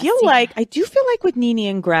 Yes. I do feel like with Nene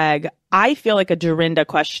and Greg, I feel like a Dorinda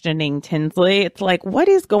questioning Tinsley. It's like, what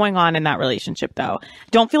is going on in that relationship, though?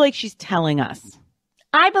 Don't feel like she's telling us.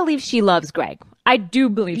 I believe she loves Greg. I do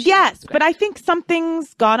believe she loves Greg. But I think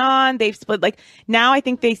something's gone on. They've split. Like, now I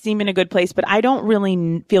think they seem in a good place, but I don't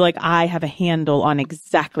really feel like I have a handle on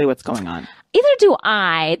exactly what's going on. Either do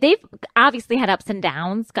I. They've obviously had ups and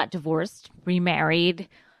downs, got divorced, remarried,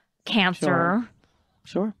 cancer.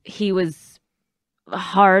 Sure. He was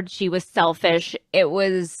hard. She was selfish. It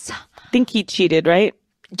was... I think he cheated, right?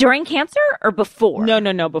 During cancer or before?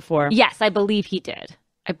 No, before. Yes, I believe he did.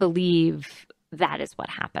 I believe that is what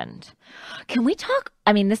happened. Can we talk?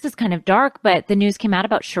 I mean, this is kind of dark, but the news came out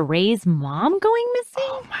about Sheree's mom going missing.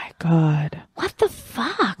 Oh my God. What the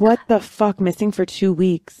fuck? What the fuck? Missing for 2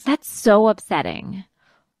 weeks. That's so upsetting.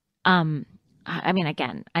 I mean,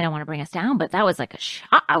 again, I don't want to bring us down, but that was like a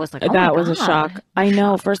shock. I was like, oh that my was God. a shock. I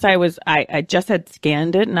know. First, I just had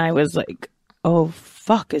scanned it and I was like, oh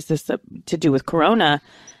fuck, is this to do with Corona?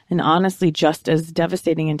 And honestly, just as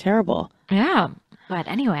devastating and terrible. Yeah. But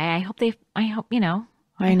anyway, I hope they find her.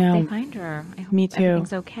 I hope Me too.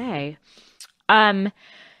 Everything's okay.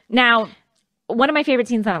 Now, one of my favorite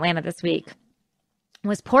scenes on Atlanta this week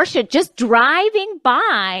was Portia just driving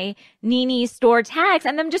by Nene's store tags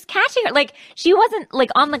and them just catching her. Like, she wasn't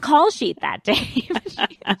like on the call sheet that day. She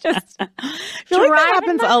just I feel like that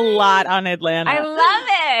happens a lot on Atlanta. I love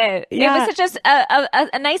it. Yeah. It was such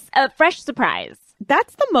a nice, fresh surprise.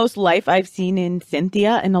 That's the most life I've seen in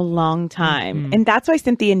Cynthia in a long time. And that's why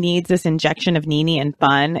Cynthia needs this injection of Nene and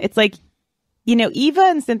fun. It's like, Eva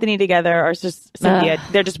and Cynthia together are just Cynthia.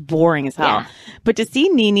 They're just boring as hell. Yeah. But to see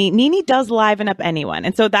Nene does liven up anyone.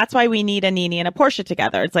 And so that's why we need a Nene and a Portia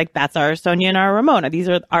together. It's like, that's our Sonia and our Ramona. These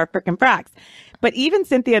are our frickin' fracks. But even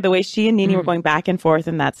Cynthia, the way she and Nene were going back and forth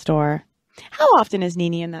in that store. How often is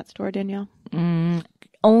Nene in that store, Danielle?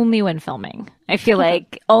 Only when filming. I feel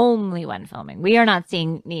like only when filming. We are not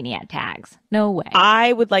seeing Nene at tags. No way.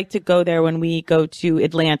 I would like to go there when we go to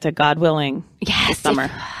Atlanta, God willing. Yes. This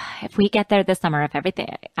summer. If we get there this summer, if everything,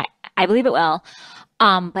 I believe it will.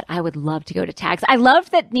 But I would love to go to tags. I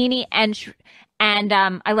love that Nene I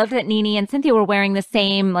loved that Nene and Cynthia were wearing the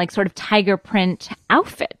same like sort of tiger print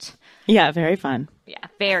outfit. Yeah, very fun. Yeah,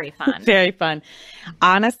 very fun. Very fun.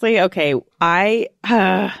 Honestly, okay, I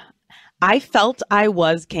felt I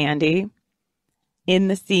was Candy in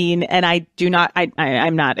the scene, and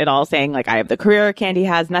I'm not at all saying like I have the career Candy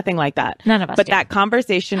has, nothing like that. None of us But do. that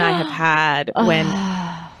conversation I have had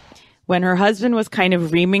when her husband was kind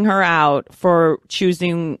of reaming her out for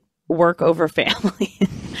choosing work over family.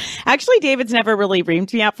 Actually, David's never really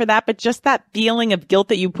reamed me out for that, but just that feeling of guilt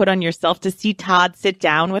that you put on yourself to see Todd sit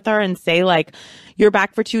down with her and say like, you're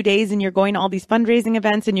back for 2 days and you're going to all these fundraising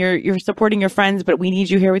events and you're supporting your friends, but we need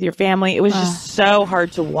you here with your family. It was just so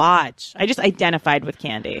hard to watch. I just identified with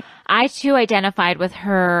Candy. I too identified with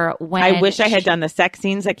her when I wish I had done the sex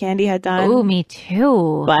scenes that Candy had done. Oh, me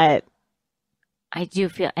too. But I do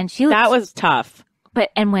feel, and that was tough.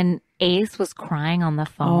 And when Ace was crying on the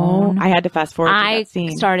phone, I had to fast forward to that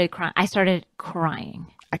scene. I started crying.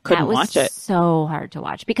 I couldn't watch it. So hard to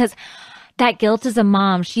watch because that guilt as a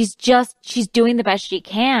mom, she's doing the best she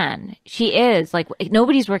can. She is like,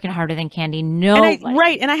 nobody's working harder than Candy. Nobody.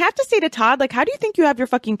 Right. And I have to say to Todd, like, how do you think you have your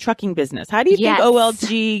fucking trucking business? How do you think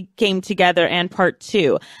OLG came together and part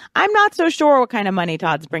 2? I'm not so sure what kind of money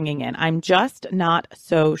Todd's bringing in. I'm just not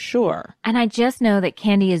so sure. And I just know that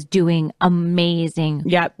Candy is doing amazing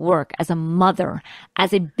work as a mother,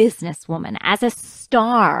 as a businesswoman, as a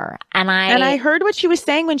star. And I heard what she was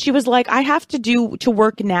saying when she was like, I have to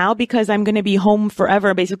work now because I'm going to be home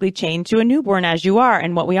forever, basically chained to a newborn as you are.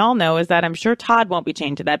 And what we all know is that I'm sure Todd won't be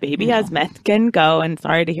chained to that baby as men can go. And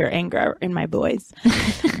sorry to hear anger in my voice.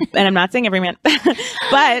 And I'm not saying every man,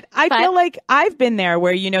 but I feel like I've been there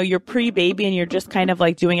where, you're pre-baby and you're just kind of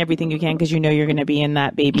like doing everything you can because you're going to be in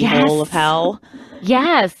that baby hole of hell.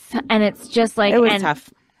 Yes. And it's just like, it was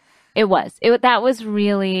tough. That was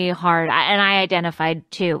really hard. And I identified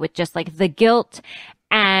too with just like the guilt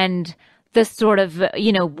and the sort of,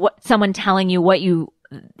 what someone telling you what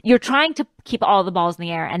you're trying to keep all the balls in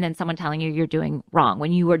the air and then someone telling you you're doing wrong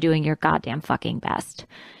when you are doing your goddamn fucking best.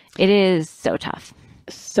 It is so tough.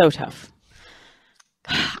 So tough.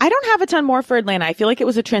 I don't have a ton more for Atlanta. I feel like it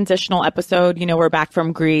was a transitional episode. We're back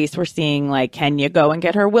from Greece. We're seeing like Kenya go and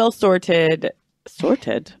get her will sorted.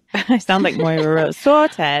 I sound like Moira Rose.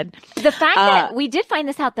 Sorted. The fact that we did find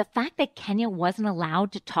this out, the fact that Kenya wasn't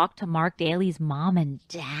allowed to talk to Mark Daly's mom and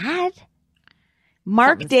dad.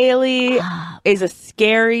 Mark Daly is a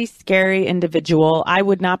scary, scary individual. I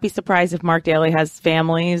would not be surprised if Mark Daly has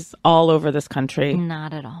families all over this country.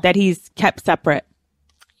 Not at all. That he's kept separate.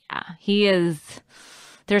 Yeah, he is.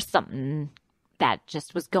 There's something that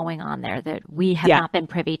just was going on there that we have not been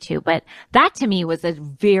privy to. But that to me was a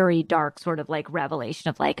very dark sort of like revelation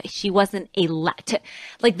of like, she wasn't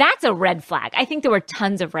like, that's a red flag. I think there were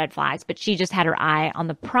tons of red flags, but she just had her eye on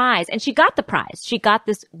the prize and she got the prize. She got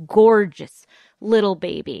this gorgeous little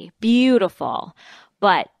baby. Beautiful.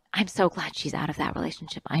 But I'm so glad she's out of that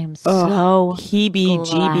relationship. I am so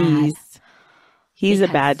heebie-jeebies. He's a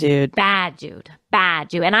bad dude. Bad dude.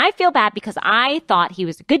 And I feel bad because I thought he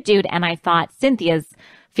was a good dude and I thought Cynthia's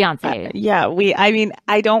fiance.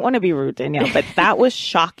 I don't want to be rude, Danielle, but that was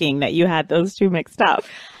shocking that you had those two mixed up.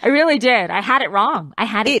 I really did. I had it wrong. I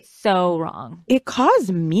had it so wrong. It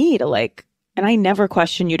caused me to and I never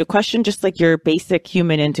question you, to question just like your basic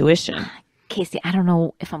human intuition. Casey, I don't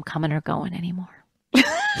know if I'm coming or going anymore.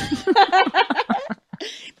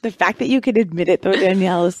 The fact that you could admit it, though,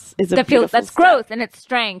 Danielle, is a beautiful that's step. growth and it's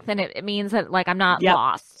strength, and it means that like I'm not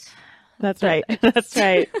lost. That's right. That's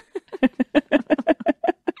right.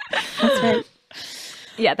 That's right.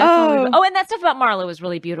 Yeah. And that stuff about Marla was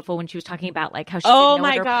really beautiful when she was talking about like how she didn't know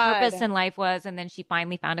what her purpose in life was, and then she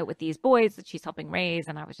finally found it with these boys that she's helping raise,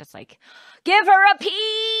 and I was just like, give her a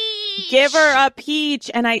peach. Give her a peach.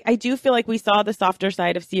 And I do feel like we saw the softer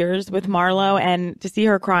side of Sears with Marlo, and to see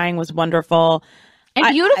her crying was wonderful. And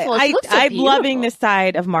beautiful. I'm loving this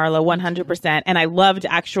side of Marlo 100%. And I loved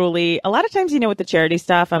actually, a lot of times, with the charity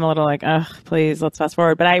stuff, I'm a little like, ugh, please, let's fast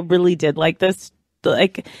forward. But I really did like this.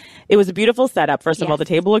 Like, it was a beautiful setup. First of all, the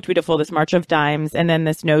table looked beautiful, this March of Dimes. And then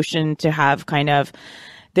this notion to have kind of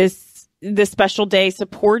this special day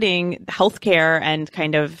supporting healthcare and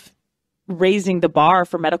kind of raising the bar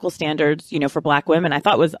for medical standards, for Black women, I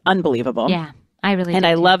thought was unbelievable. Yeah, I really And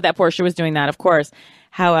did I too. love that Portia was doing that, of course.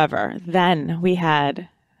 However, then we had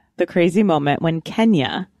the crazy moment when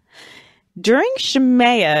Kenya, during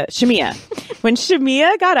Shemia, when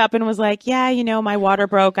Shemia got up and was like, yeah, my water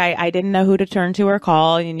broke. I didn't know who to turn to or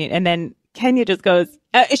call. And then Kenya just goes,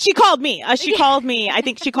 she called me. She called me. I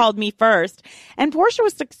think she called me first. And Portia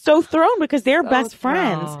was so thrown because they're best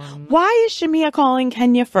friends. Why is Shemia calling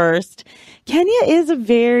Kenya first? Kenya is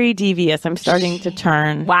very devious. I'm starting to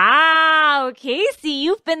turn. Wow, Casey,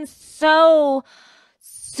 you've been so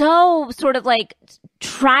sort of like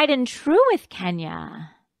tried and true with Kenya.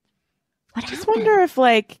 I just wonder if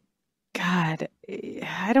God,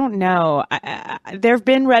 I don't know. There have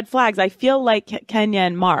been red flags. I feel like Kenya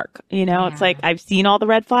and Mark, it's like I've seen all the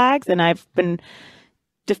red flags and I've been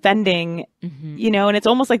defending, and it's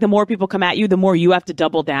almost like the more people come at you, the more you have to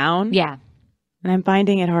double down. Yeah. And I'm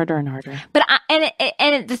finding it harder and harder. But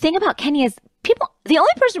the thing about Kenya is the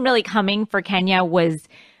only person really coming for Kenya was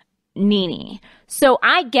Nene. So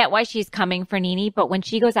I get why she's coming for Nene, but when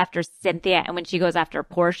she goes after Cynthia and when she goes after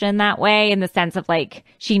Portia in that way, in the sense of like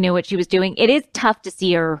she knew what she was doing, it is tough to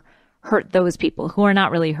see her hurt those people who are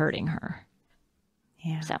not really hurting her.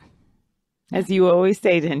 Yeah. So, as you always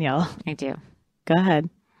say, Danielle. I do. Go ahead.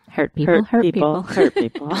 Hurt people. Hurt people. Hurt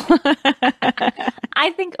people.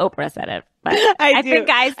 I think Oprah said it, but I think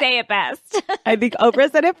I say it best. I think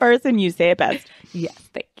Oprah said it first and you say it best. Yes,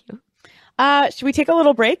 thank you. Should we take a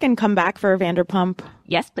little break and come back for Vanderpump?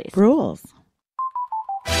 Yes, please. Rules.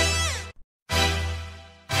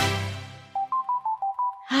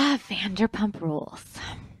 Vanderpump Rules.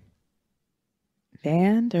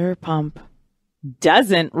 Vanderpump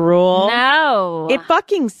doesn't rule. No. It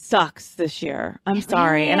fucking sucks this year. I'm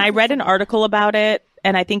sorry. And I read an article about it,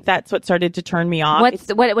 and I think that's what started to turn me off.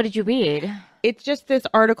 What did you read? It's just this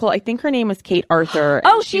article. I think her name was Kate Arthur.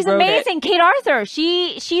 Oh, she's amazing. Kate Arthur.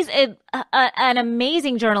 She's an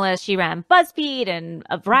amazing journalist. She ran BuzzFeed and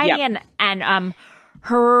a variety, and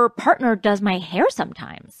her partner does my hair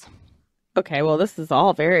sometimes. Okay, well, this is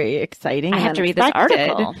all very exciting. I have to read this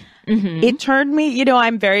article. Mm-hmm. It turned me,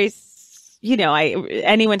 I'm very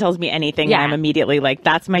anyone tells me anything, Yeah. I'm immediately like,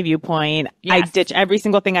 that's my viewpoint. I Yes. ditch every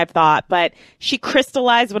single thing I've thought, but she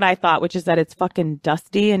crystallized what I thought, which is that it's fucking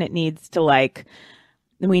dusty and it needs to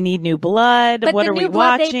we need new blood. But What the are new we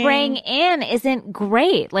blood watching? they bring in isn't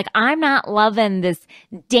great. Like, I'm not loving this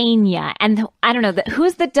Dania. And I don't know,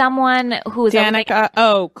 who's the dumb one? Who's Danica.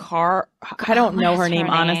 I don't know her name,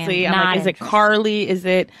 honestly. I'm Not like, is it interested. Carly? Is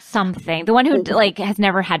it something? The one who has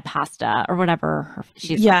never had pasta or whatever.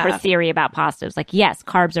 Her theory about pasta is like, yes,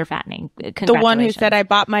 carbs are fattening. the one who said, I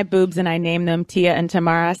bought my boobs and I named them Tia and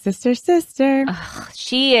Tamara, sister.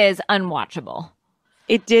 She is unwatchable.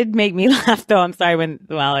 It did make me laugh, though. I'm sorry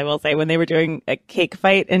I will say, when they were doing a cake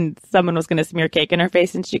fight and someone was going to smear cake in her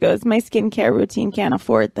face and she goes, my skincare routine can't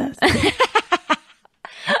afford this.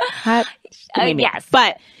 Yes.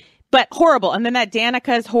 But horrible. And then that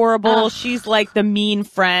Danica is horrible. She's like the mean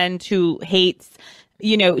friend who hates,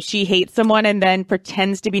 she hates someone and then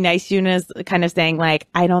pretends to be nice to you and is kind of saying like,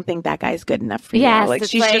 I don't think that guy's good enough for you. Yes, Like,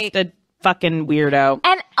 it's she's just a fucking weirdo.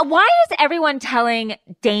 And why is everyone telling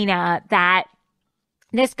Dana that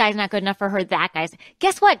this guy's not good enough for her, that guy's?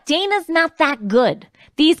 Guess what? Dana's not that good.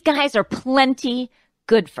 These guys are plenty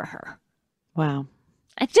good for her. Wow.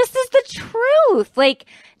 It just is the truth. Like,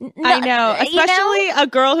 I know, especially a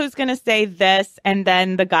girl who's going to say this and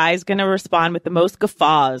then the guy's going to respond with the most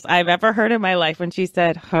guffaws I've ever heard in my life when she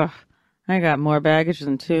said, I got more baggage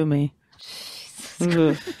than Toomey.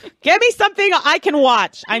 Give me something I can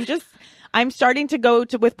watch. I'm starting to go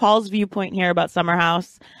with Paul's viewpoint here about Summer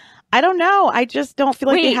House. I don't know. I just don't feel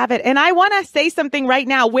like they have it. And I want to say something right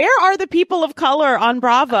now. Where are the people of color on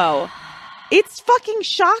Bravo? It's fucking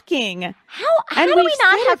shocking. How do we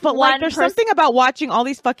not have but one there's something about watching all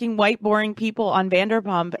these fucking white, boring people on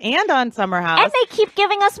Vanderpump and on Summer House. And they keep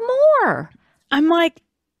giving us more. I'm like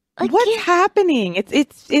what's happening?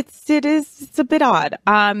 It's a bit odd.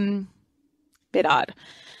 Bit odd.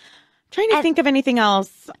 Trying to think of anything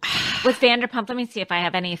else. With Vanderpump, let me see if I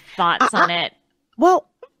have any thoughts on it. Well,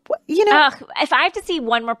 if I have to see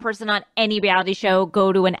one more person on any reality show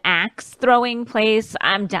go to an axe throwing place,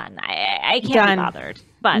 I'm done. I can't be bothered.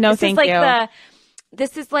 But no, this is like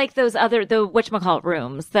this is like those other whatchamacallit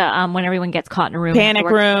rooms, when everyone gets caught in a room. Panic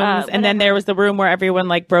rooms. And then there was the room where everyone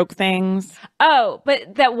broke things. Oh,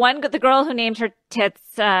 but that the girl who named her tits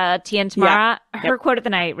Tia and Tamara, her quote of the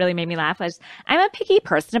night really made me laugh was, I'm a picky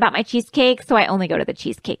person about my cheesecake, so I only go to the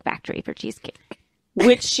Cheesecake Factory for cheesecake.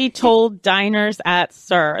 Which she told diners at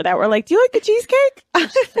Sir that were like, do you like the cheesecake?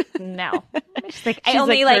 No. She's like, She's I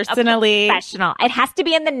only like personally, a professional. It has to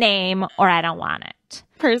be in the name or I don't want it.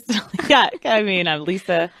 Personally. Yeah. I mean,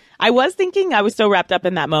 Lisa, I was thinking, I was so wrapped up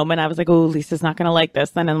in that moment. I was like, oh, Lisa's not going to like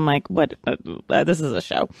this. And I'm like, what? This is a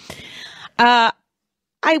show. I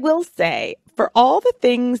will say, for all the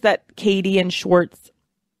things that Katie and Schwartz,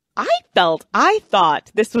 I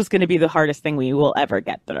thought this was going to be the hardest thing we will ever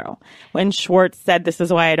get through. When Schwartz said, this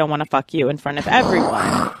is why I don't want to fuck you in front of everyone.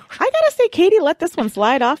 I gotta say, Katie let this one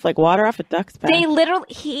slide off like water off a duck's back. They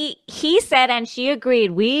literally, he said, and she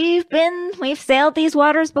agreed, we've sailed these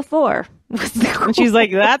waters before. And she's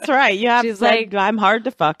like, that's right. You have She's said, like, I'm hard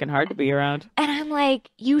to fuck and hard to be around. And I'm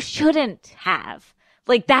like, you shouldn't have.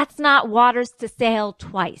 Like, that's not waters to sail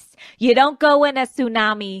twice. You don't go in a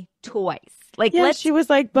tsunami twice. Like, yeah, she was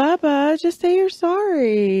like, Bubba, just say you're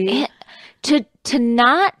sorry. To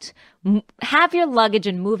not have your luggage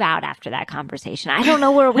and move out after that conversation. I don't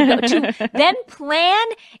know where we go to. Then plan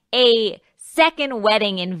a second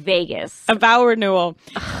wedding in Vegas. A vow renewal.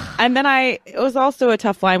 And then it was also a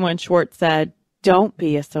tough line when Schwartz said, don't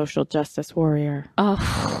be a social justice warrior.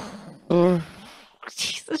 Oh.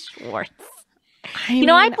 Jesus, Schwartz.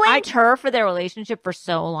 I blamed her for their relationship for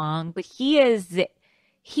so long, but he is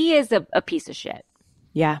a piece of shit.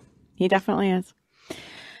 Yeah, he definitely is.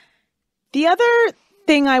 The other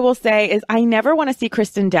thing I will say is I never want to see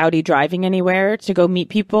Kristen Dowdy driving anywhere to go meet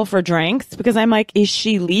people for drinks because I'm like, is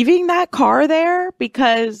she leaving that car there?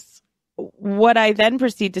 Because what I then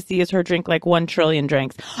proceed to see is her drink like 1 trillion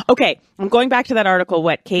drinks. Okay, I'm going back to that article,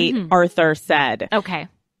 what Kate Arthur said. Okay.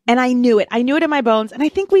 And I knew it. I knew it in my bones. And I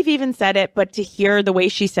think we've even said it, but to hear the way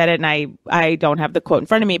she said it, and I don't have the quote in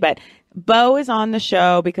front of me, but Beau is on the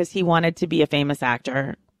show because he wanted to be a famous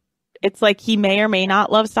actor. It's like he may or may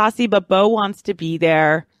not love Stassi, but Beau wants to be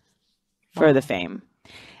there for the fame.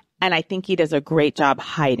 And I think he does a great job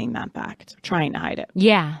hiding that fact, trying to hide it.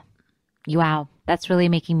 Yeah. Wow. That's really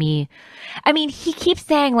making me... I mean, he keeps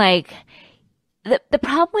saying, like, the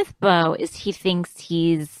problem with Beau is he thinks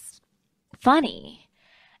he's funny.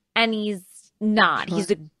 And he's not. Sure.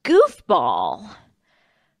 He's a goofball.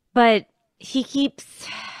 But he keeps...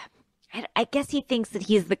 I guess he thinks that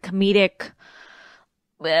he's the comedic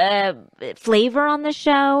flavor on the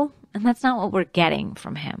show, and that's not what we're getting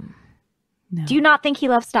from him. No. Do you not think he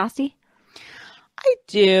loves Stassi? I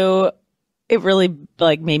do. It really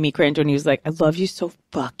made me cringe when he was like, "I love you so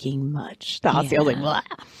fucking much, Stassi." I was like, blah.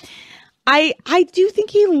 I do think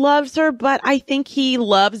he loves her, but I think he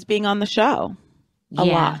loves being on the show a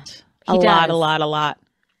lot. A lot.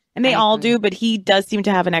 And they all do, but he does seem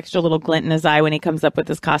to have an extra little glint in his eye when he comes up with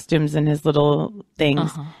his costumes and his little things.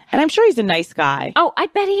 Uh-huh. And I'm sure he's a nice guy. Oh, I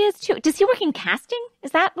bet he is too. Does he work in casting?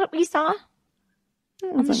 Is that what we saw?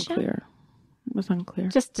 It was unclear. It was unclear.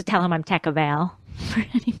 Just to tell him I'm tech avail for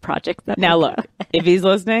any project that. Now look, if he's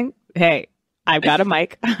listening, hey, I've got a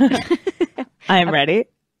mic. I am ready.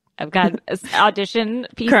 I've got an audition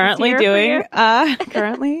piece currently doing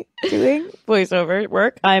voiceover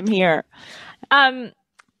work. I'm here.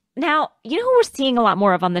 Now, you know who we're seeing a lot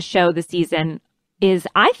more of on the show this season is,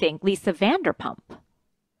 I think, Lisa Vanderpump.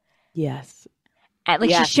 Yes.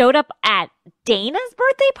 She showed up at Dana's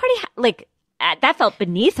birthday party. That felt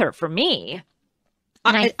beneath her for me.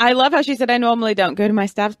 And I love how she said, I normally don't go to my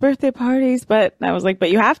staff's birthday parties, but I was like,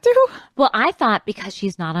 but you have to? Well, I thought because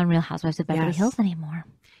she's not on Real Housewives of Beverly Hills anymore.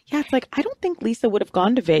 Yeah, it's like, I don't think Lisa would have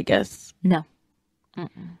gone to Vegas. No.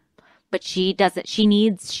 Mm-mm. But she doesn't.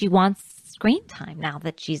 She wants screen time now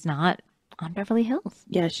that she's not on Beverly Hills.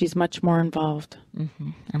 Yeah, she's much more involved. Mm-hmm.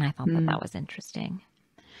 And I thought that was interesting.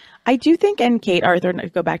 I do think, and Kate Arthur,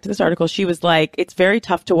 go back to this article, she was like, it's very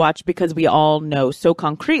tough to watch because we all know so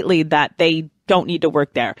concretely that they don't need to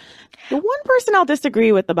work there. The one person I'll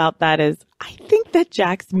disagree with about that is I think that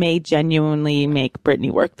Jax may genuinely make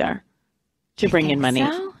Brittany work there to bring in money.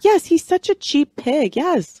 So? Yes, he's such a cheap pig.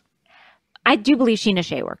 Yes. I do believe Sheena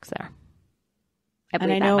Shea works there. And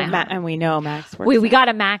we know Max works we got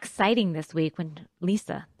a Max sighting this week when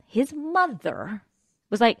Lisa, his mother,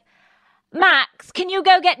 was like, Max, can you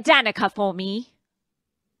go get Danica for me?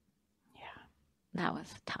 Yeah. That was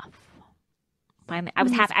tough. Finally, I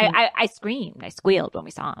was happy. I screamed. I squealed when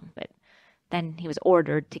we saw him. But then he was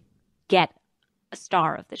ordered to get a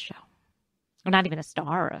star of the show. Or not even a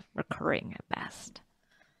star, a recurring at best.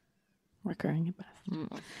 Recurring at best.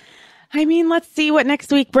 Mm. I mean, let's see what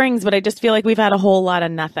next week brings, but I just feel like we've had a whole lot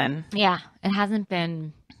of nothing. Yeah, it hasn't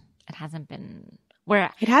been. It hasn't been.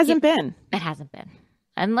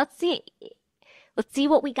 And let's see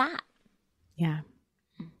what we got. Yeah.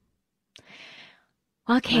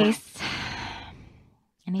 Well, Case,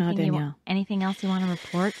 anything else you want to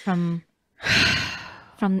report from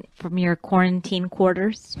your quarantine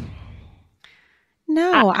quarters?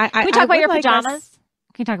 No, can we talk about your pajamas?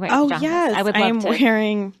 Can you talk about your pajamas? Oh yes, I would love to. I'm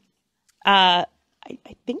wearing. I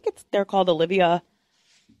think they're called Olivia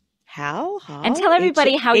Hall. And tell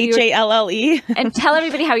everybody how you're Halle. And tell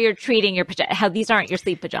everybody how you're treating your pajamas. How these aren't your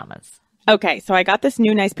sleep pajamas. Okay, so I got this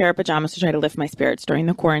new nice pair of pajamas to try to lift my spirits during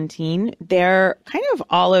the quarantine. They're kind of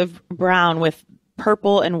olive brown with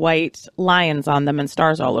purple and white lions on them and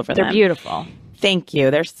stars all over them. They're beautiful. Thank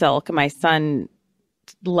you. They're silk. My son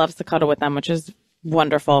loves to cuddle with them, which is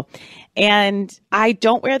wonderful. And I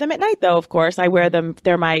don't wear them at night, though, of course. I wear them.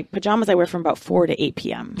 They're my pajamas I wear from about 4 to 8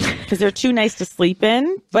 p.m. because they're too nice to sleep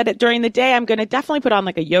in. But during the day, I'm going to definitely put on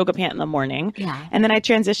like a yoga pant in the morning. Yeah. And then I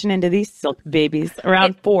transition into these silk babies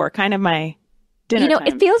around 4, kind of my dinner time.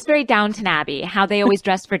 It feels very Downton Abbey, how they always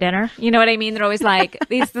dress for dinner. You know what I mean? They're always like,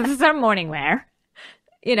 this is our morning wear.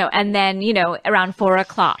 And then, around 4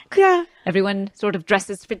 o'clock. Yeah. Everyone sort of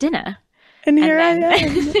dresses for dinner. And here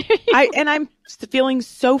I am. I'm feeling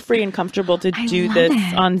so free and comfortable to do this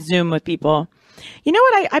on Zoom with people. You know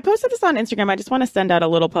what? I posted this on Instagram. I just want to send out a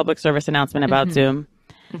little public service announcement about Zoom.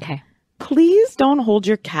 Okay. Please don't hold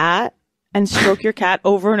your cat and stroke your cat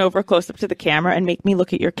over and over close up to the camera and make me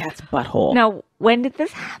look at your cat's butthole. Now, when did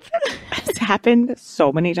this happen? It's happened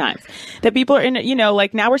so many times that people are in,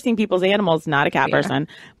 now we're seeing people's animals, not a cat person,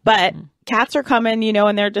 but cats are coming,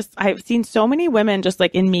 and they're just, I've seen so many women just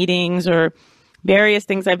like in meetings or various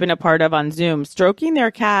things I've been a part of on Zoom, stroking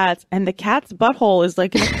their cats, and the cat's butthole is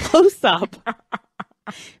like in a close up.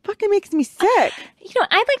 Fucking makes me sick.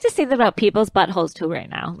 I'd like to say that about people's buttholes too right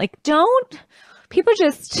now. Like, don't people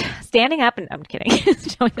just standing up and I'm kidding,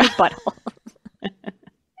 showing their buttholes.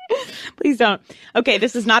 Please don't. Okay,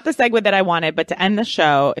 this is not the segue that I wanted, but to end the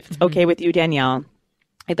show, if it's okay with you, Danielle,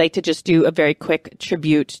 I'd like to just do a very quick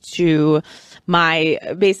tribute to my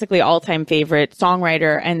basically all-time favorite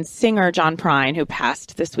songwriter and singer, John Prine, who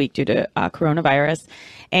passed this week due to coronavirus.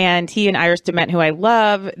 And he and Iris DeMent, who I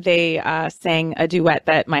love, they sang a duet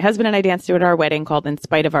that my husband and I danced to at our wedding called In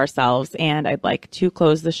Spite of Ourselves. And I'd like to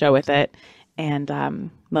close the show with it.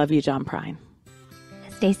 And love you, John Prine.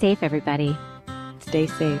 Stay safe, everybody. Stay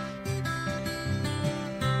safe.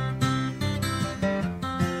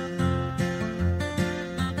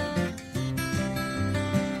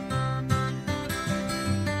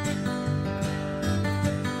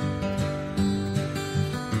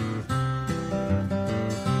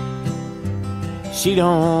 She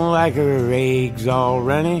don't like her eggs all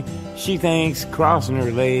runny. She thinks crossing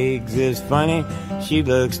her legs is funny. She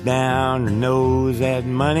looks down her nose at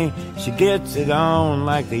money. She gets it on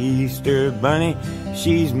like the Easter bunny.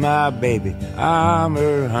 She's my baby, I'm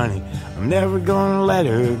her honey. I'm never gonna let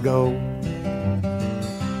her go.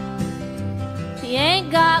 He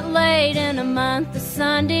ain't got laid in a month of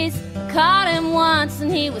Sundays. Caught him once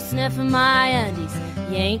and he was sniffing my undies.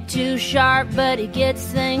 He ain't too sharp, but he gets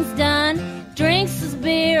things done. Drinks his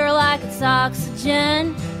beer like it's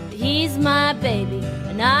oxygen. But he's my baby,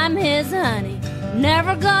 and I'm his honey. I'm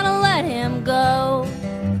never gonna let him go.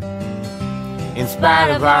 In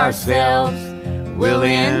spite of ourselves, we'll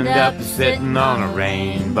end up sitting on a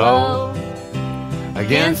rainbow.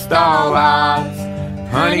 Against all odds,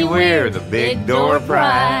 honey, we're the big door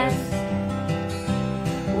prize.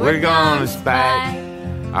 We're gonna spike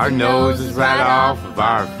our noses right off of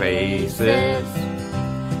our faces.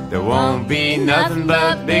 There won't be nothing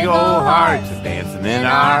but big old hearts dancing in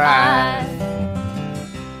our eyes.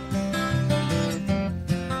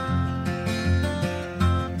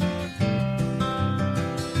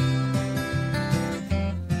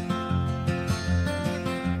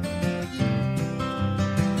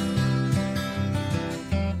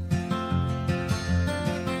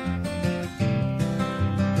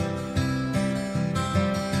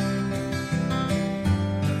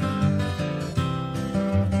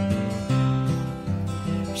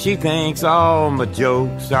 She thinks all my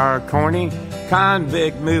jokes are corny.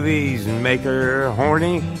 Convict movies make her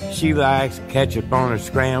horny. She likes ketchup on her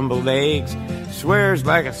scrambled eggs. Swears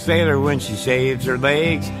like a sailor when she shaves her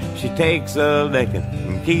legs. She takes a licking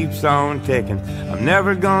and keeps on ticking. I'm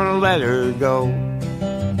never gonna let her go.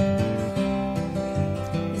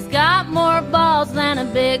 He's got more balls than a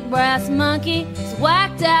big brass monkey. He's a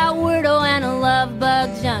whacked out weirdo and a love bug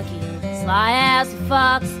junkie. Sly as a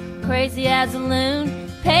fox, crazy as a loon.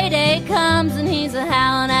 Payday comes and he's a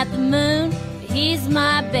howling at the moon. But he's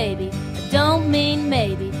my baby, I don't mean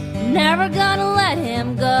maybe. I'm never gonna let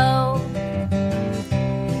him go.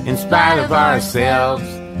 In spite of ourselves,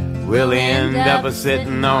 we'll end up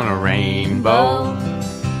sitting on a rainbow.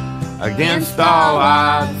 Against all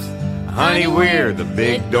odds, honey, we're the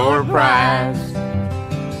big door prize.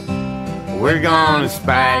 We're gonna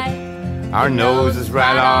spike our noses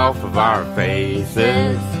right off of our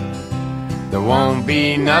faces. There won't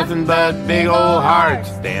be nothing but big old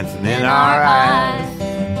hearts dancing in our eyes.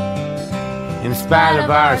 In spite of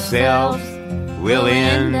ourselves, we'll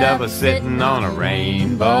end up sitting on a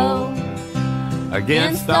rainbow.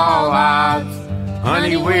 Against all odds,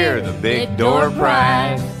 honey, we're the big door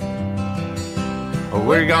prize.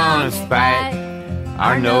 We're gonna spike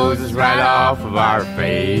our noses right off of our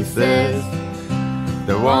faces.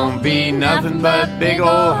 There won't be nothing but big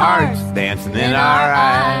old hearts dancing in our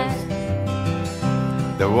eyes.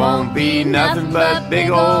 There won't be nothing but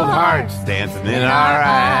big old hearts dancing in our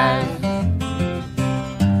eyes.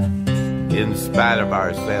 In spite of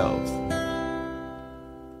ourselves.